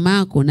mwa mama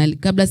yako na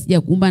kabla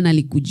sijakuumba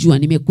nalikujua,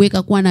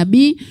 nimekuweka kuwa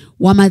nabii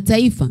wa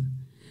mataifa.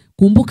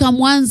 Kumbuka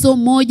Mwanzo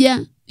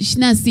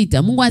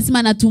 1:26. Mungu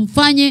anasema na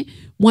tumfanye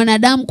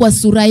mwanadamu kwa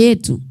sura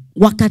yetu,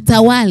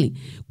 wakatawale.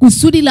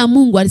 Kusudi la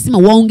Mungu alisema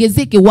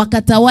waongezeke,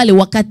 wakatawale,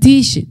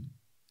 wakatiishe.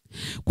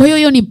 Kwa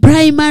hiyo ni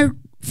primary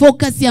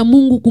focus ya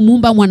Mungu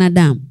kumuumba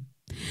mwanadamu.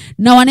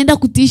 Na wanaenda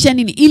kutiisha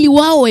nini? Ili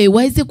wawe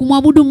waweze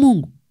kumwabudu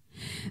Mungu.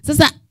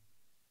 Sasa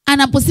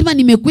anaposema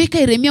nimekuweka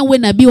Yeremia uwe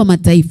nabii wa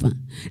mataifa,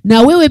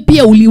 na wewe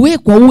pia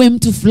uliwekwa uwe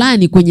mtu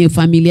fulani kwenye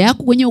familia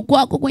yako, kwenye ukoo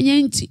wako,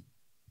 kwenye nchi.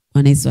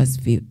 Bwana Yesu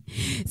asifiwe.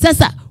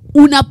 Sasa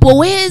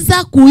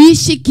unapoweza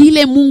kuishi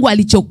kile Mungu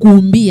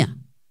alichokuumbia,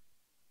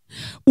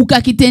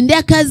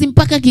 ukakitendea kazi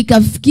mpaka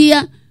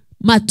kikafikia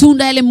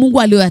matunda yale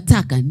Mungu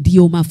aliyoyataka,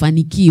 ndio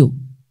mafanikio.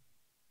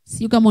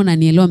 Sio kama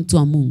unanielewa mtu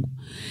wa Mungu.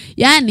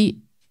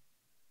 Yaani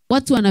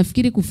watu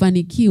wanafikiri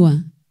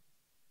kufanikiwa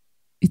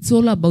it's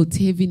all about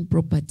having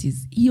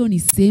properties. Hiyo ni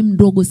sehemu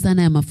ndogo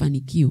sana ya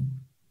mafanikio.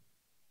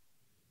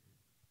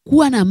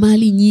 Kuwa na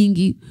mali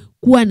nyingi,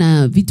 kuwa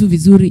na vitu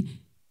vizuri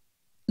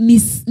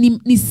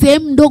ni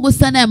sehemu ndogo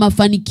sana ya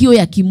mafanikio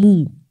ya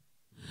kimungu.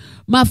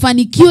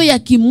 Mafanikio ya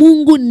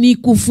kimungu ni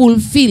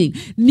kufulfill,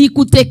 ni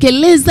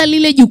kutekeleza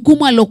lile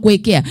jukumu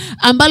alilokuwekea,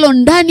 ambalo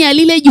ndani ya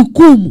lile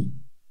jukumu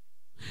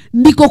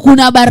ndiko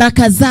kuna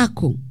baraka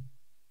zako.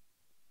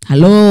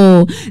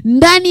 Halo,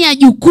 ndani ya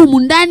jukumu,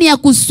 ndani ya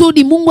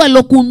kusudi Mungu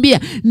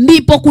alilokuumbia,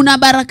 ndipo kuna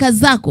baraka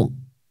zako.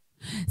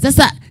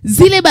 Sasa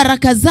zile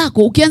baraka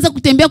zako ukianza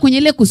kutembea kwenye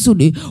ile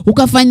kusudi,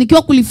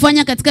 ukafanikiwa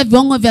kulifanya katika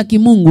viwango vya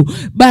kimungu,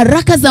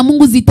 baraka za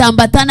Mungu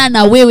zitaambatana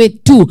na wewe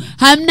tu.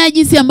 Hamna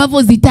jinsi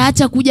ambavyo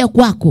zitaacha kuja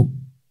kwako.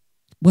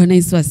 Bwana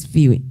Yesu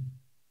asifiwe.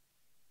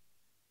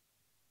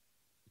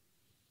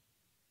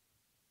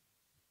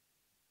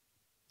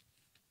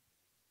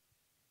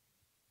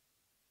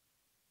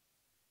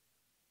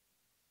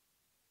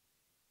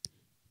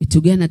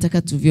 Vitu gani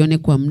nataka tuvione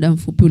kwa muda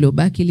mfupi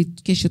uliobaki, ili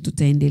kesho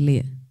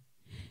tutaendelea.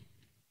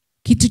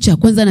 Kitu cha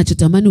kwanza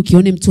nachotamani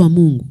ukione mtu wa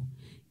Mungu,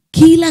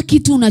 kila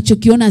kitu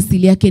unachokiona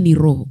asili yake ni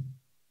roho.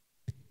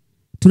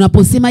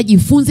 Tunaposema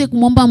jifunze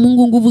kumwomba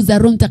Mungu nguvu za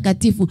Roho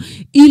Mtakatifu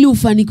ili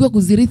ufanikiwe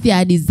kuzirithi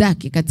ahadi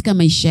zake katika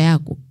maisha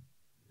yako.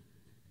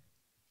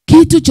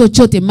 Kitu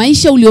chochote,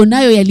 maisha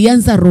ulionayo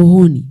yalianza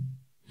rohoni.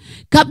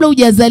 Kabla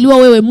hujazaliwa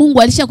wewe,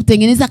 Mungu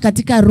alishakutengeneza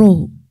katika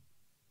roho.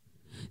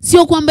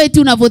 Sio kwamba eti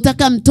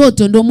unavotaka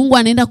mtoto ndio Mungu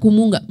anaenda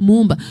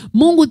kumuumba.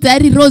 Mungu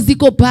tayari roho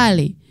ziko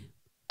pale.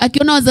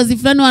 Akiona wazazi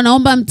fulani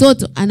wanaomba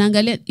mtoto,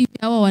 anaangalia hivi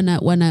hawa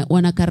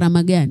wana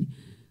karama gani?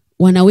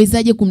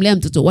 Wanawezaje kumlea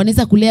mtoto?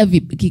 Wanaweza kulea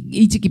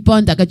hichi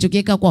kipawa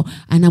nitakachokiweka kwao.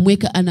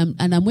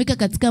 Anamweka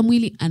katika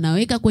mwili,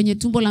 anaweka kwenye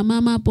tumbo la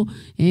mama hapo,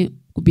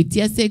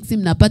 kupitia seksi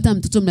mnapata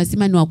mtoto,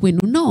 mnasema ni wa kwenu.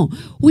 No,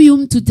 huyu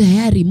mtu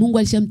tayari Mungu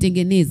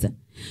alishamtengeneza.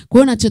 Kwa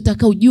hiyo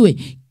nachotaka ujue,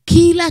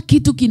 kila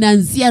kitu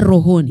kinaanzia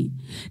rohoni,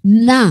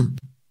 na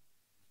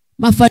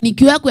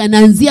mafanikio yako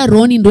yanaanzia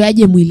rohoni ndio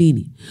yaje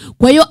mwilini.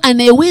 Kwa hiyo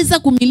anayeweza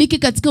kumiliki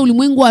katika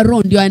ulimwengu wa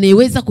roho ndio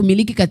anayeweza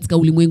kumiliki katika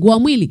ulimwengu wa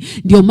mwili.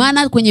 Ndio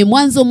maana kwenye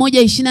Mwanzo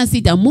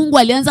 1:26 Mungu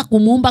alianza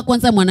kumuumba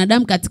kwanza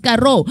mwanadamu katika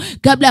roho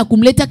kabla ya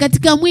kumleta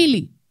katika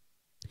mwili.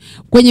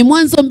 Kwenye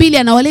Mwanzo 2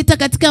 anawaleta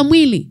katika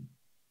mwili.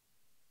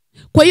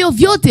 Kwa hiyo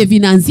vyote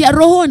vinaanzia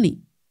rohoni.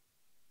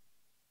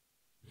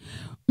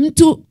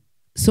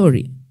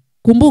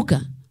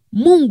 Kumbuka,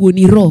 Mungu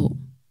ni roho.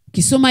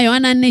 Kisoma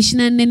Yohana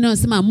 4:24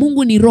 anasema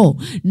Mungu ni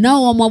roho,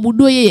 nao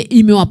wamwabudu yeye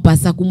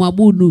imewapasa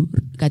kumwabudu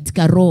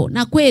katika roho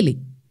na kweli.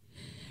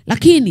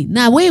 Lakini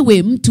na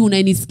wewe mtu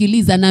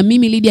unayenisikiliza, na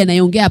mimi Lydia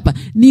naongea hapa,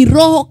 ni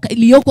roho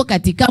iliyoko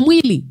katika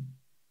mwili.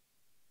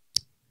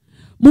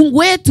 Mungu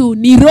wetu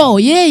ni roho,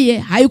 yeye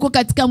hayuko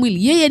katika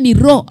mwili. Yeye ni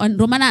roho,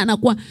 ndio maana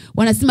anakuwa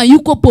wanasema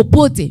yuko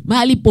popote,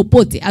 mahali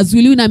popote,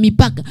 azuiliwi na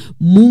mipaka.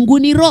 Mungu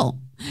ni roho.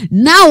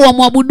 Nao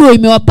wamwabudu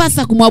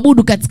imewapasa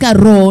kumwabudu katika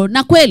roho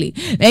na kweli.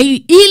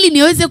 Ili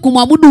niweze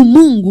kumwabudu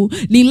Mungu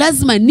ni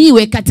lazima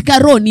niwe katika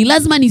roho. Ni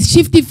lazima ni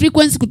shift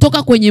frequency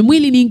kutoka kwenye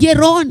mwili niingie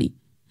rohoni.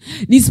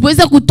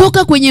 Nisipoweza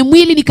kutoka kwenye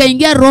mwili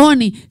nikaingia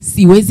rohoni,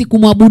 siwezi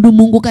kumwabudu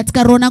Mungu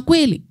katika roho na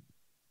kweli.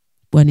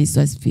 Bwana Yesu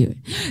asifiwe.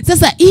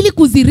 Sasa ili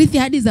kuzirithi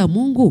ahadi za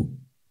Mungu,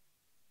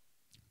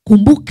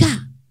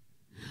 kumbuka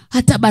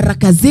hata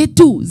baraka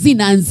zetu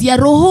zinaanzia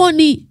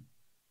rohoni.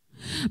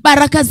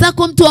 Baraka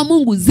zako mtu wa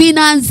Mungu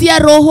zinaanzia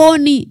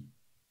rohoni.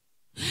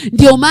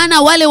 Ndio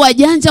maana wale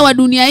wajanja wa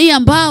dunia hii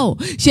ambao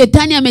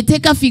shetani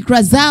ameteka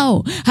fikra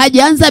zao,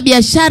 hajaanza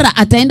biashara,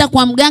 ataenda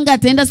kwa mganga,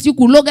 ataenda siku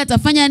kuloga,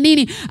 atafanya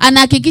nini,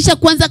 anahakikisha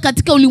kwanza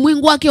katika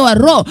ulimwengu wake wa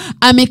roho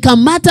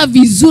amekamata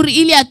vizuri,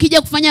 ili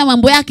akija kufanya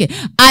mambo yake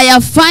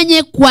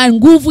ayafanye kwa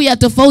nguvu ya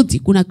tofauti.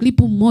 Kuna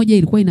klipu moja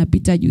ilikuwa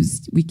inapita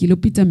juzi, wiki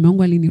iliyopita, mume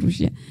wangu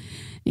alinirushia,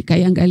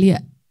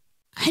 nikaiangalia.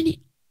 Yaani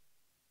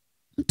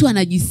mtu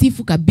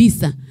anajisifu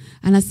kabisa,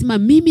 anasema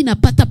mimi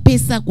napata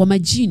pesa kwa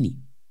majini.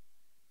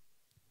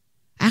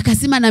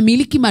 Akasema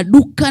namiliki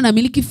maduka,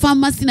 namiliki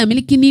pharmacy,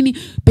 namiliki nini,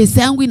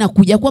 pesa yangu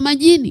inakuja kwa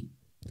majini.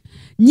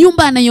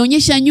 Nyumba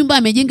anaionyesha, nyumba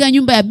amejenga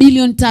nyumba ya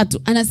bilioni 3.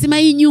 Anasema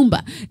hii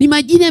nyumba ni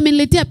majini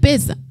ameniletea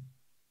pesa.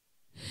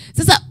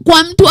 Sasa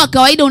kwa mtu wa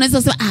kawaida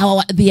unaweza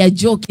kusema they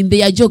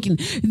are joking.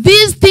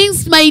 These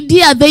things, my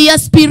dear, they are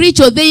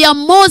spiritual. They are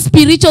more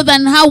spiritual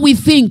than how we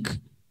think.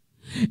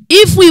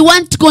 If we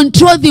want to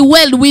control the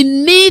world, we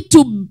need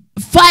to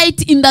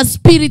fight in the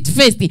spirit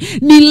first.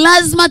 Ni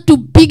lazima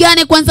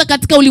tupigane kwanza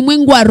katika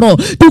ulimwengu wa roho.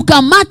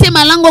 Tukamate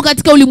malango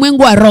katika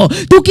ulimwengu wa roho.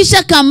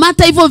 Tukisha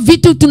kamata hivyo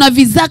vitu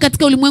tunavizaa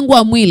katika ulimwengu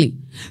wa mwili.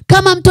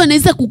 Kama mtu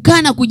anaweza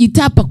kukaa na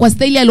kujitapa kwa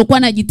staili aliyokuwa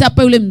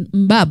anajitapa yule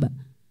mbaba,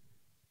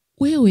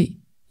 wewe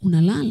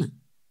unalala,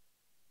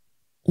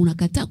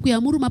 unakataa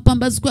kuamuru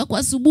mapambazuko yako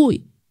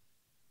asubuhi.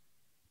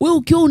 Wewe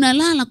ukiwa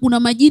unalala kuna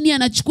majini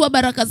yanachukua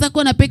baraka zako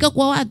yanapeka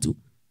kwa watu.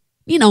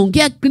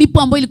 Ninaongea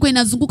klipu ambayo ilikuwa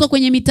inazunguka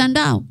kwenye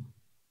mitandao.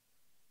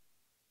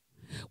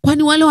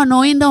 Kwani wale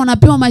wanaoenda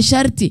wanapewa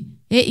masharti,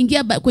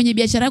 ingia kwenye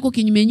biashara yako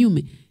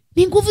kinyume.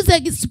 Ni nguvu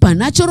za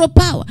supernatural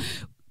power.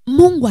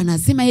 Mungu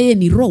anasema yeye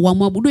ni roho,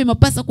 wamwabudu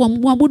imepasa kwa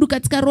muabudu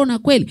katika roho na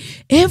kweli.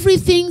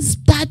 Everything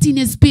starts in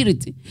a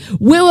spirit.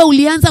 Wewe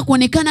ulianza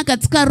kuonekana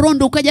katika roho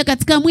ndo ukaja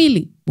katika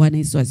mwili. Bwana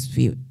Yesu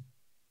asifiwe.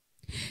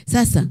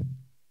 Sasa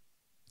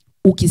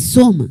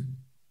ukisoma,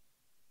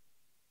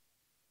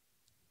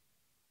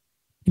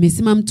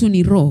 nimesema mtu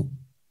ni roho.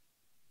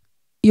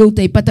 Hiyo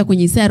utaipata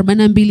kwenye Isaya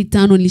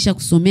 42:5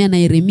 nilishakusomea, na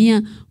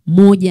Yeremia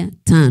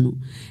 1:5.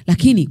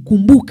 Lakini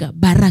kumbuka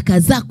baraka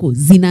zako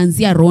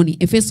zinaanzia rohoni.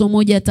 Efeso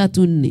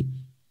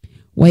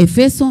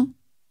 1:3-4.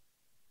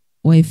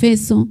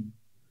 Waefeso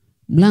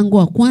mlango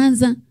wa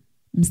 1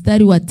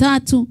 mstari wa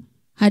 3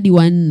 hadi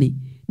wa 4.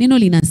 Neno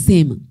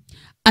linasema,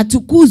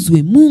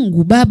 atukuzwe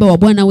Mungu Baba wa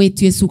Bwana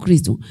wetu Yesu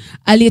Kristo,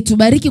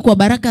 aliyetubariki kwa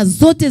baraka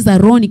zote za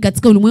rohoni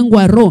katika ulimwengu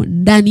wa roho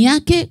ndani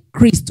yake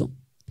Kristo,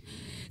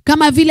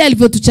 kama vile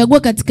alivyotuchagua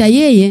katika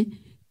yeye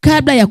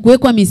kabla ya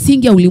kuwekwa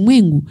misingi ya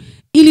ulimwengu,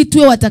 ili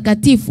tuwe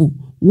watakatifu,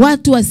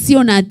 watu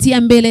wasio na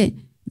hatia mbele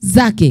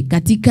zake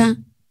katika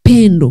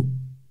pendo.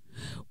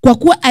 Kwa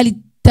kuwa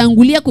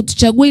alitangulia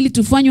kutuchagua ili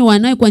tufanywe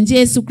wanawe kwa njia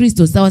ya Yesu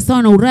Kristo, sawa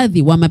sawa na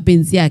uradhi wa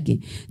mapenzi yake.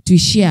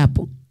 Tuishie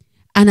hapo.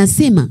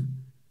 Anasema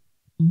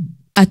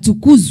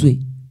atukuzwe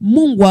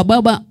Mungu wa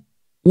Baba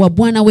wa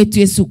Bwana wetu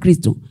Yesu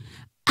Kristo,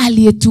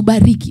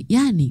 aliyetubariki.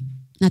 Yani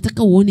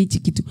nataka uone hichi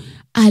kitu,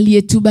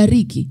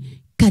 aliyetubariki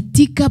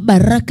katika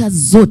baraka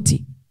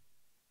zote,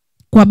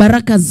 kwa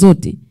baraka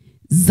zote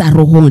za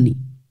rohoni.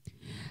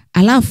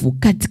 Alafu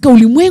katika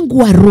ulimwengu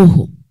wa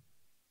roho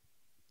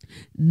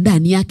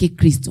ndani yake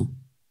Kristo.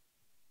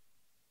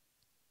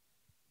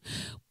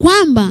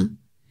 Kwamba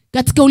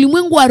katika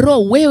ulimwengu wa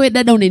roho, wewe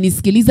dada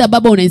unanisikiliza,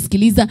 baba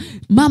unanisikiliza,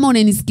 mama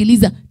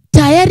unanisikiliza,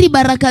 tayari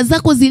baraka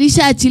zako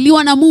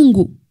zilishaachiliwa na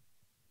Mungu.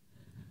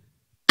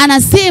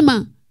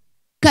 Anasema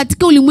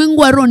katika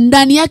ulimwengu wa roho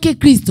ndani yake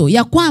Kristo,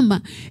 ya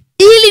kwamba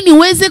ili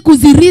niweze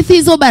kuzirithi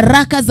hizo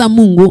baraka za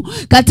Mungu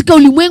katika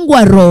ulimwengu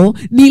wa roho,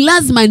 ni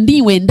lazima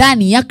niwe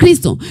ndani ya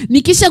Kristo.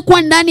 Nikisha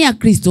kuwa ndani ya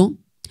Kristo,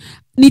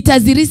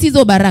 nitazirithi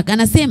hizo baraka.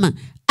 Anasema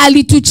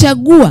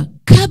alituchagua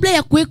kabla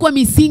ya kuwekwa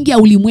misingi ya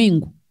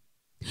ulimwengu.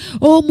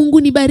 Oh,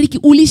 Mungu nibariki.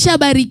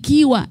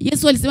 Ulishabarikiwa.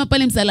 Yesu alisema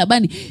pale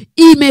msalabani,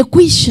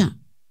 imekwisha.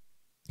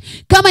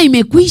 Kama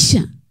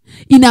imekwisha,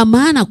 ina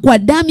maana kwa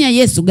damu ya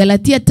Yesu.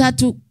 Galatia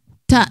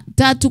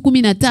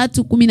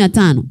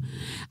 3:13-15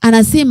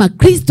 anasema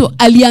Kristo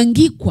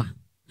aliangikwa,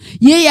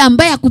 yeye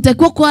ambaye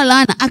hakutakiwa kuwa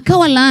laana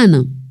akawa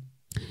laana,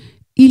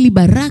 ili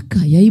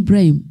baraka ya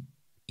Ibrahim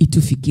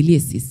itufikilie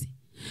sisi.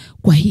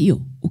 Kwa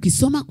hiyo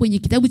ukisoma kwenye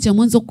kitabu cha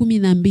Mwanzo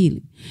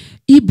 12,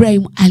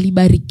 Ibrahim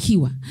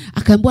alibarikiwa,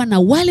 akaambiwa na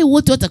wale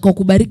wote watakao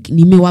kubariki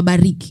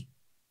nimewabariki.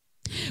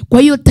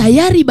 Kwa hiyo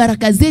tayari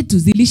baraka zetu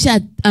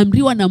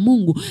zilishaamriwa na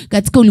Mungu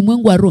katika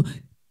ulimwengu wa roho.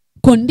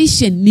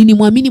 Condition ni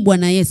nimwamini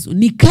Bwana Yesu,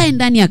 nikae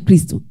ndani ya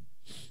Kristo.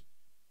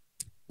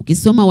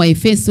 Ukisoma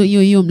Waefeso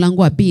hiyo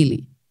mlango wa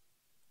 2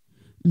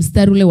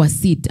 mstari ule wa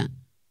 6,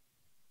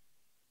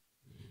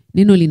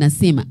 neno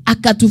linasema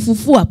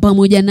akatufufua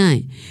pamoja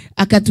naye,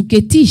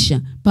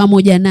 akatuketisha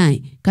pamoja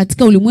naye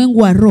katika ulimwengu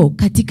wa roho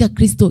katika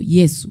Kristo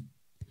Yesu.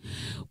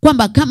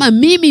 Kwamba kama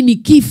mimi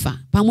nikifa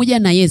pamoja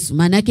na Yesu,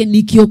 maana yake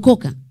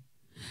nikiokoka,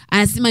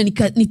 anasema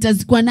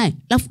nitazikwa naye,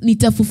 alafu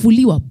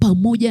nitafufuliwa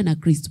pamoja na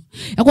Kristo.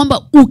 Ya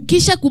kwamba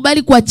ukisha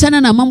kubali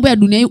kuachana na mambo ya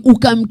dunia hii,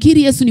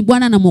 ukamkiri Yesu ni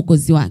Bwana na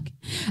Mwokozi wake,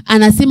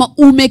 anasema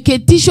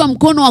umeketishwa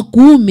mkono wa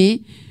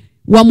kuume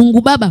wa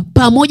Mungu Baba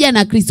pamoja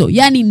na Kristo,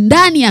 yani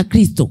ndani ya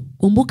Kristo.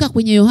 Kumbuka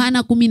kwenye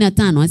Yohana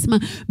 15 anasema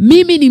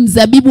mimi ni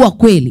mzabibu wa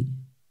kweli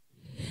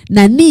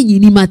na ninyi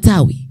ni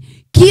matawi.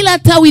 Kila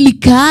tawi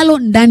likaalo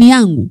ndani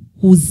yangu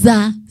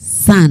huzaa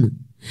sana.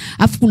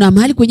 Afu kuna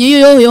mahali kwenye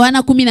hiyo Yohana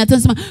 15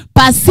 anasema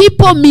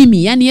pasipo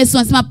mimi, yani Yesu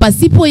anasema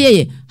pasipo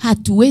yeye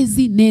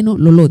hatuwezi neno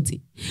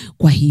lolote.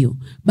 Kwa hiyo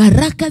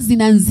baraka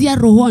zinaanzia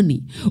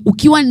rohoni.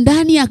 Ukiwa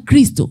ndani ya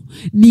Kristo,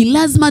 ni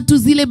lazima tu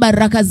zile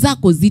baraka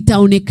zako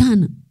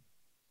zitaonekana.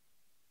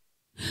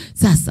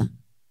 Sasa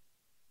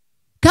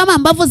kama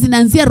ambavyo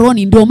zinaanzia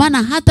rohoni, ndio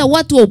maana hata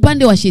watu wa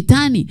upande wa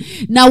shetani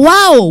na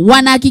wao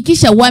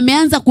wanahakikisha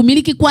wameanza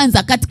kumiliki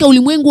kwanza katika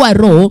ulimwengu wa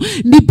roho,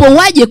 ndipo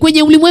waje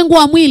kwenye ulimwengu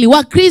wa mwili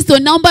wa Kristo.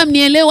 Naomba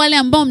mnielewe wale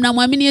ambao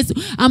mnamwamini Yesu,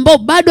 ambao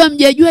bado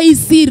hamjajua hii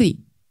siri.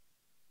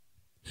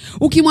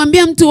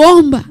 Ukimwambia mtu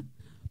omba,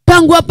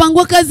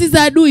 pangua kazi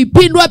za adui,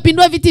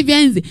 pindua viti vya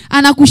enzi,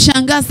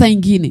 anakushangaa saa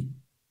nyingine.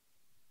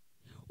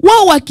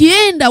 Wao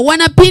wakienda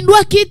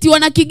wanapindua kiti,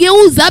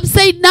 wanakigeuza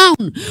upside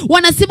down.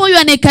 Wanasema huyu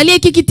anayekalia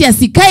hiki kiti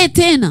asikae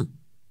tena.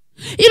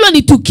 Hilo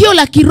ni tukio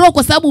la kiroho,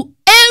 kwa sababu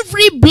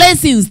every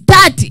blessing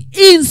start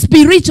in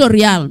spiritual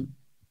realm.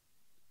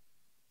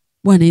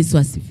 Bwana Yesu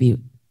asifiwe.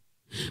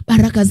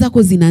 Baraka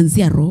zako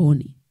zinaanzia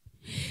rohoni.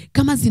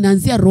 Kama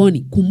zinaanzia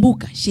rohoni,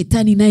 kumbuka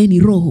shetani naye ni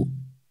roho.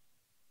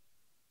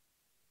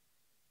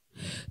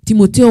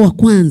 Timotheo wa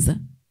kwanza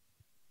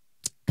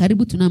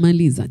Karibu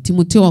tunamaliza.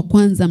 Timotheo wa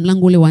kwanza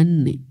mlango ule wa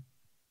 4.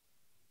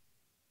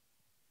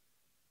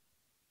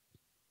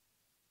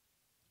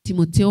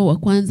 Timotheo wa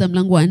kwanza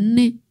mlango wa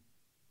 4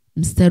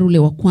 mstari ule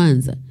wa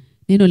kwanza.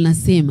 Neno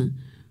linasema,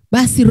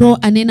 basi Roho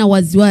anena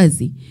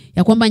waziwazi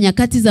ya kwamba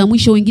nyakati za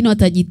mwisho wengine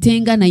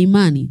watajitenga na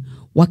imani,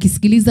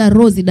 wakisikiliza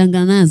roho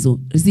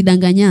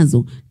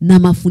zidanganyazo na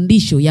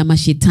mafundisho ya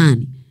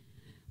mashetani.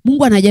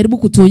 Mungu anajaribu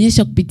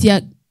kutuonyesha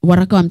kupitia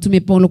waraka wa mtume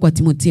Paulo kwa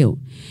Timotheo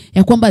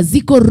ya kwamba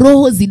ziko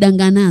roho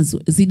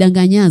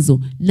zidanganyazo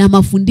na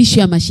mafundisho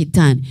ya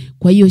mashetani.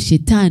 Kwa hiyo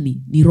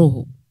shetani ni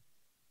roho.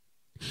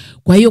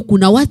 Kwa hiyo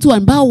kuna watu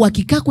ambao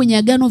wakikaa kwenye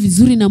agano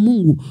vizuri na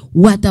Mungu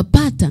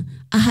watapata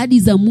ahadi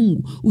za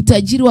Mungu,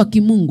 utajiri wa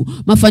kimungu,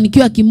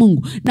 mafanikio ya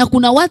kimungu. Na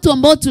kuna watu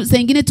ambao saa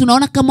nyingine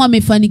tunaona kama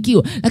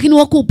wamefanikiwa lakini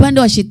wako upande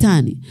wa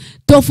shetani.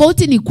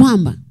 Tofauti ni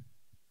kwamba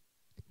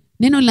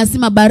neno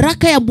linasema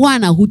baraka ya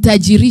Bwana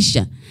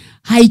hutajirisha,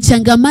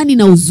 haichangamani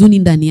na huzuni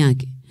ndani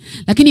yake.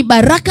 Lakini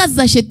baraka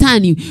za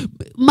shetani,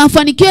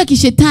 mafanikio ya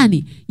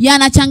kishetani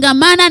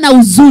yanachangamana na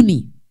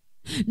huzuni.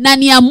 Na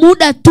ni ya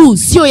muda tu,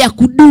 sio ya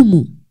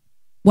kudumu.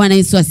 Bwana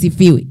Yesu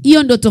asifiwe.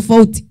 Hiyo ndio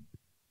tofauti.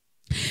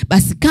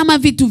 Basi kama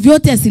vitu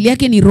vyote asili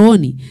yake ni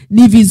rohoni,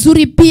 ni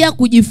vizuri pia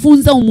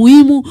kujifunza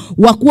umuhimu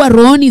wa kuwa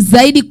rohoni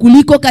zaidi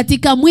kuliko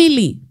katika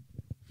mwili.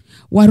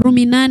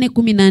 Warumi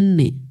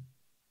 8:14.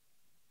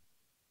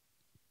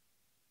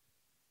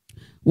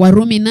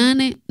 Warumi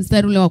 8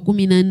 mstari ule wa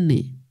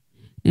 14.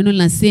 Neno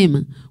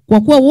linasema,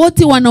 kwa kuwa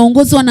wote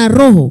wanaongozwa na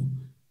Roho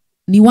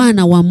ni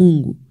wana wa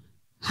Mungu.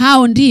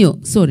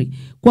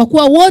 Kwa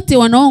kuwa wote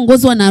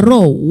wanaongozwa na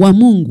Roho wa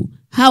Mungu,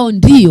 hao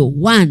ndio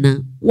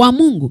wana wa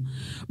Mungu.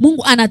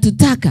 Mungu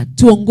anatutaka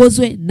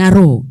tuongozwe na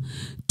Roho.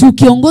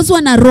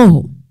 Tukiongozwa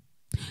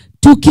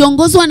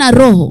na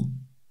Roho,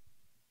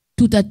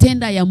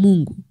 tutatenda ya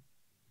Mungu.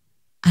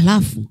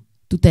 Alafu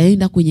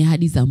tutaenda kwenye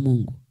ahadi za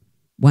Mungu.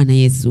 Bwana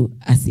Yesu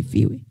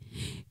asifiwe.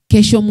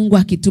 Kesho Mungu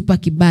akitupa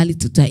kibali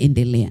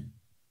tutaendelea.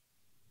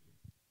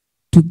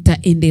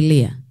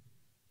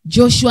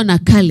 Joshua na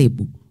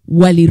Kalebu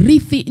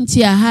walirithi nchi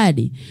ya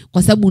ahadi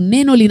kwa sababu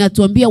neno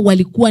linatuambia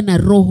walikuwa na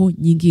roho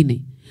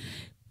nyingine.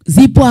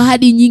 Zipo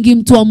ahadi nyingi,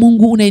 mtu wa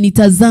Mungu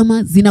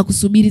unayenitazama,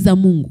 zinakusubiri za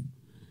Mungu.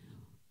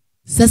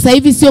 Sasa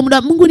hivi sio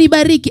muda Mungu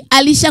nibariki,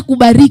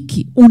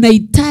 alishakubariki.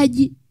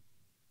 Unahitaji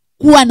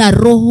kuwa na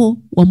roho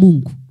wa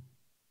Mungu.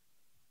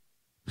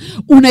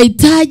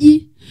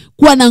 Unahitaji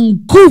kuwa na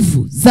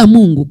nguvu za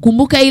Mungu.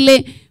 Kumbuka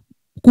ile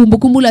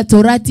Kumbukumbu la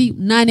Torati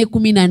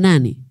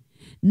 8:18.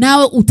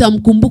 Nawe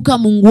utamkumbuka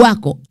Mungu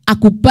wako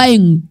akupae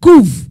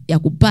nguvu ya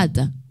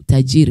kupata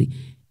utajiri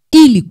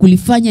ili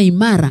kulifanya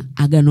imara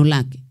agano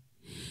lake.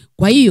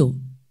 Kwa hiyo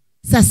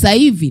sasa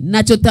hivi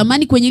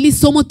nachotamani kwenye hili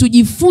somo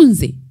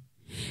tujifunze,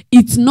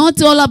 it's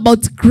not all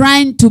about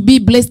crying to be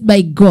blessed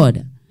by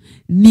God.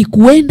 Ni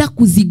kuenda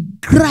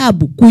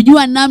kuzigrab,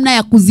 kujua namna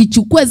ya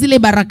kuzichukua zile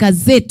baraka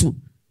zetu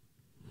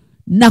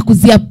na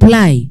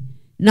kuziapply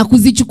na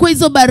kuzichukua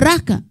hizo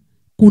baraka.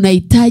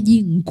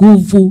 Kunahitaji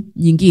nguvu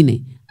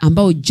nyingine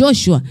ambao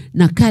Joshua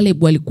na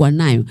Kalebu walikuwa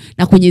nayo.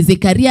 Na kwenye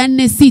Zekaria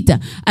 4:6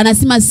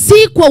 anasema,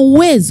 si kwa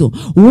uwezo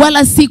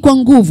wala si kwa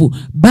nguvu,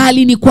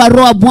 bali ni kwa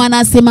Roho Bwana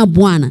asema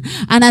Bwana.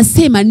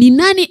 Anasema, ni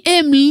nani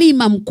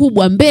mlima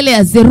mkubwa mbele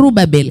ya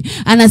Zerubabeli?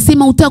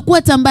 Anasema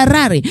utakuwa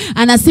tambarare.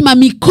 Anasema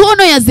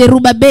mikono ya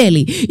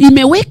Zerubabeli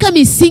imeweka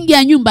misingi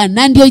ya nyumba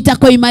na ndio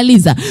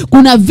itakayoimaliza.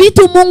 Kuna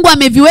vitu Mungu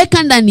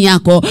ameviweka ndani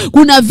yako.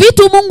 Kuna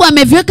vitu Mungu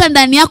ameviweka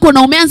ndani yako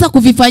na umeanza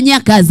kuvifanyia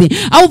kazi,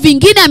 au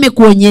vingine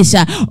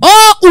amekuonyesha.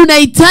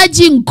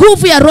 Unahitaji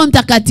nguvu ya Roho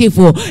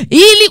Mtakatifu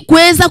ili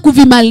kuweza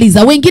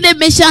kuvimaliza. Wengine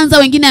mmeshaanza,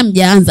 wengine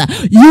hamjaanza.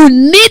 You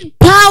need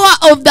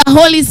power of the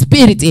Holy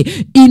Spirit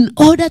in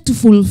order to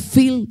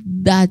fulfill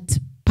that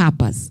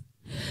purpose.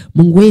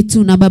 Mungu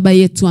wetu na Baba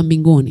yetu wa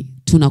mbinguni,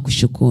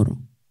 tunakushukuru.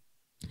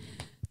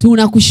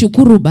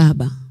 Tunakushukuru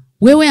Baba,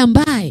 wewe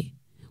ambaye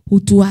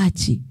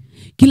hutuachi.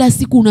 Kila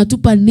siku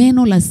unatupa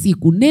neno la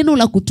siku, neno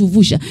la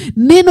kutuvusha,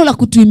 neno la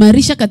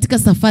kutuimarisha katika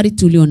safari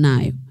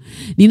tulionayo.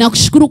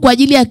 Ninakushukuru kwa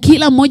ajili ya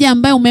kila mmoja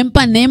ambaye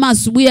umempa neema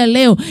asubuhi ya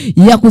leo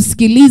ya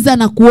kusikiliza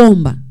na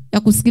kuomba, ya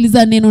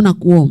kusikiliza neno na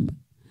kuomba.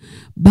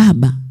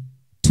 Baba,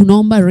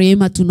 tunaomba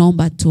rehema,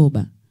 tunaomba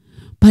toba.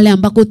 Pale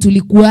ambako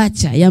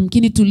tulikuacha,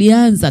 yamkini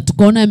tulianza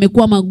tukaona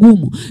yamekuwa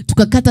magumu,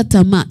 tukakata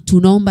tamaa,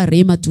 tunaomba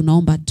rehema,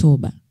 tunaomba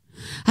toba.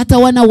 Hata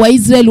wana wa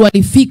Israeli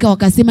walifika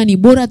wakasema ni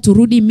bora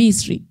turudi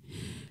Misri.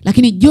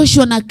 Lakini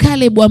Joshua na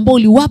Kalebu ambao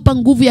uliwapa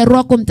nguvu ya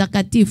Roho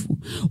Mtakatifu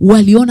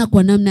waliona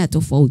kwa namna ya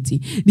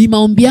tofauti. Ni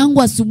maombi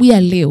yangu asubuhi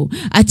ya leo,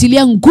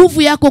 achilia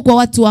nguvu yako kwa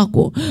watu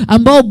wako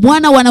ambao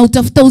Bwana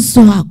wanautafuta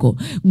uso wako.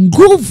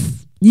 Nguvu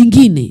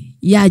nyingine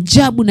ya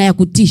ajabu na ya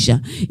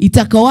kutisha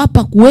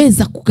itakawapa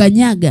kuweza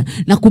kukanyaga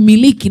na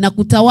kumiliki na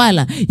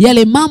kutawala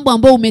yale mambo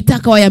ambayo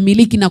umetaka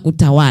wayamiliki na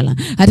kutawala.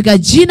 Katika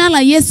jina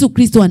la Yesu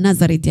Kristo wa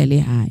Nazareti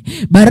aliye hai,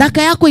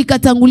 baraka yako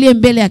ikatangulie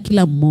mbele ya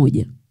kila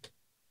mmoja.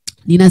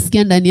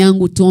 Ninasikia ndani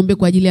yangu tuombe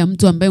kwa ajili ya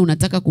mtu ambaye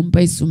unataka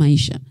kumpa Yesu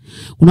maisha.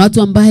 Kuna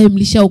watu ambaye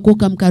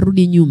mlishaokoka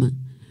mkarudi nyuma,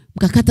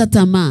 mkakata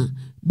tamaa.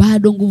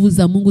 bado nguvu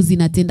za Mungu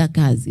zinatenda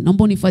kazi.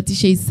 Naomba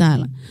unifuatishe hii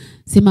sala.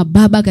 Sema: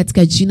 Baba,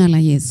 katika jina la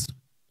Yesu,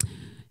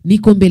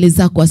 niko mbele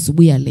zako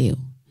asubuhi ya leo.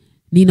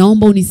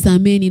 Ninaomba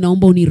unisamehe,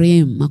 ninaomba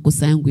unirehemu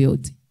makosa yangu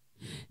yote.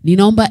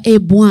 Ninaomba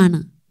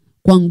Bwana,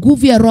 kwa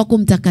nguvu ya Roho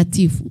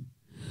Mtakatifu,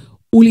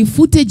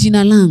 ulifute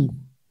jina langu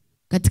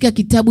katika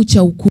kitabu cha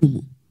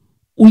hukumu,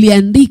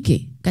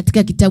 uliandike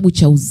katika kitabu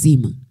cha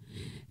uzima.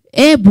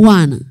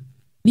 Bwana,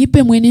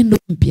 nipe mwenendo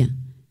mpya.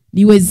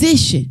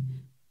 Niwezeshe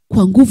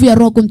kwa nguvu ya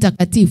Roho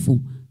Mtakatifu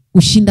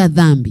kushinda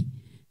dhambi.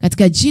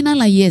 Katika jina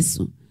la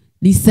Yesu,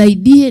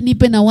 nisaidie,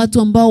 nipe na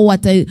watu ambao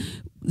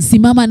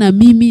watasimama na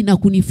mimi na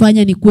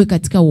kunifanya nikue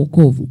katika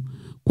wokovu.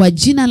 Kwa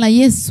jina la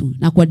Yesu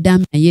na kwa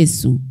damu ya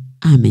Yesu.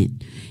 Amen.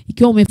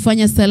 Ikiwa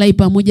umefanya sala hii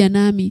pamoja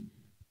nami,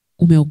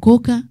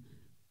 umeokoka,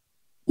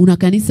 una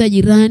kanisa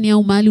jirani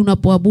au mahali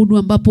unapoabudu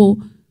ambapo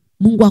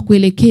Mungu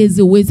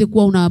akuelekeze uweze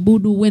kuwa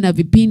unaabudu, uwe na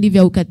vipindi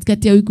vya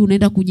katikati ya wiki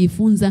unaenda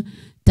kujifunza,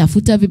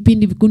 tafuta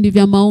vikundi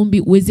vya maombi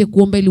uweze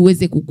kuomba ili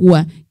uweze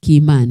kukua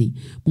kiimani.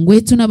 Mungu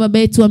wetu na Baba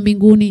yetu wa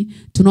mbinguni,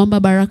 tunaomba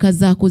baraka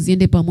zako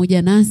ziende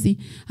pamoja nasi.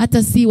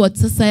 Hata si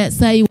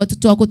sasa hii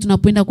watoto wako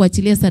tunapoenda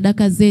kuachilia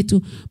sadaka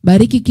zetu,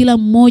 bariki kila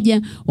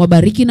mmoja,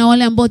 wabariki na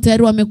wale ambao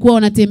tayari wamekuwa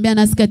wanatembea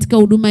nasi katika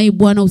huduma hii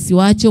Bwana,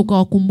 usiwaache,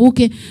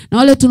 ukawakumbuke. Na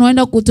wale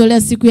tunaoenda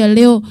kutolea siku ya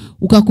leo,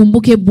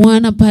 ukakumbuke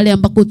Bwana pale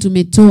ambako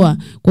tumetoa,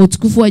 kwa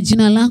utukufu wa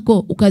jina lako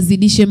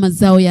ukazidishe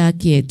mazao ya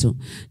haki yetu.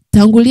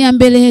 Tangulia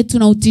mbele yetu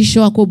na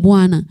utisho wako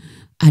Bwana.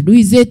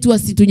 Adui zetu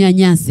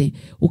wasitunyanyase.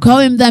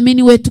 Ukawe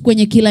mdhamini wetu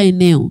kwenye kila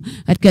eneo.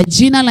 Katika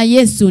jina la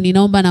Yesu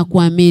ninaomba na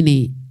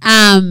kuamini.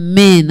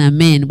 Amen,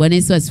 amen. Bwana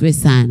Yesu asifiwe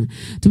sana.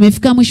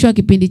 Tumefika mwisho wa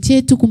kipindi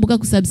chetu. Kumbuka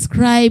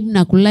kusubscribe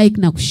na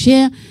kulike na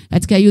kushare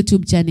katika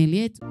YouTube channel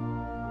yetu.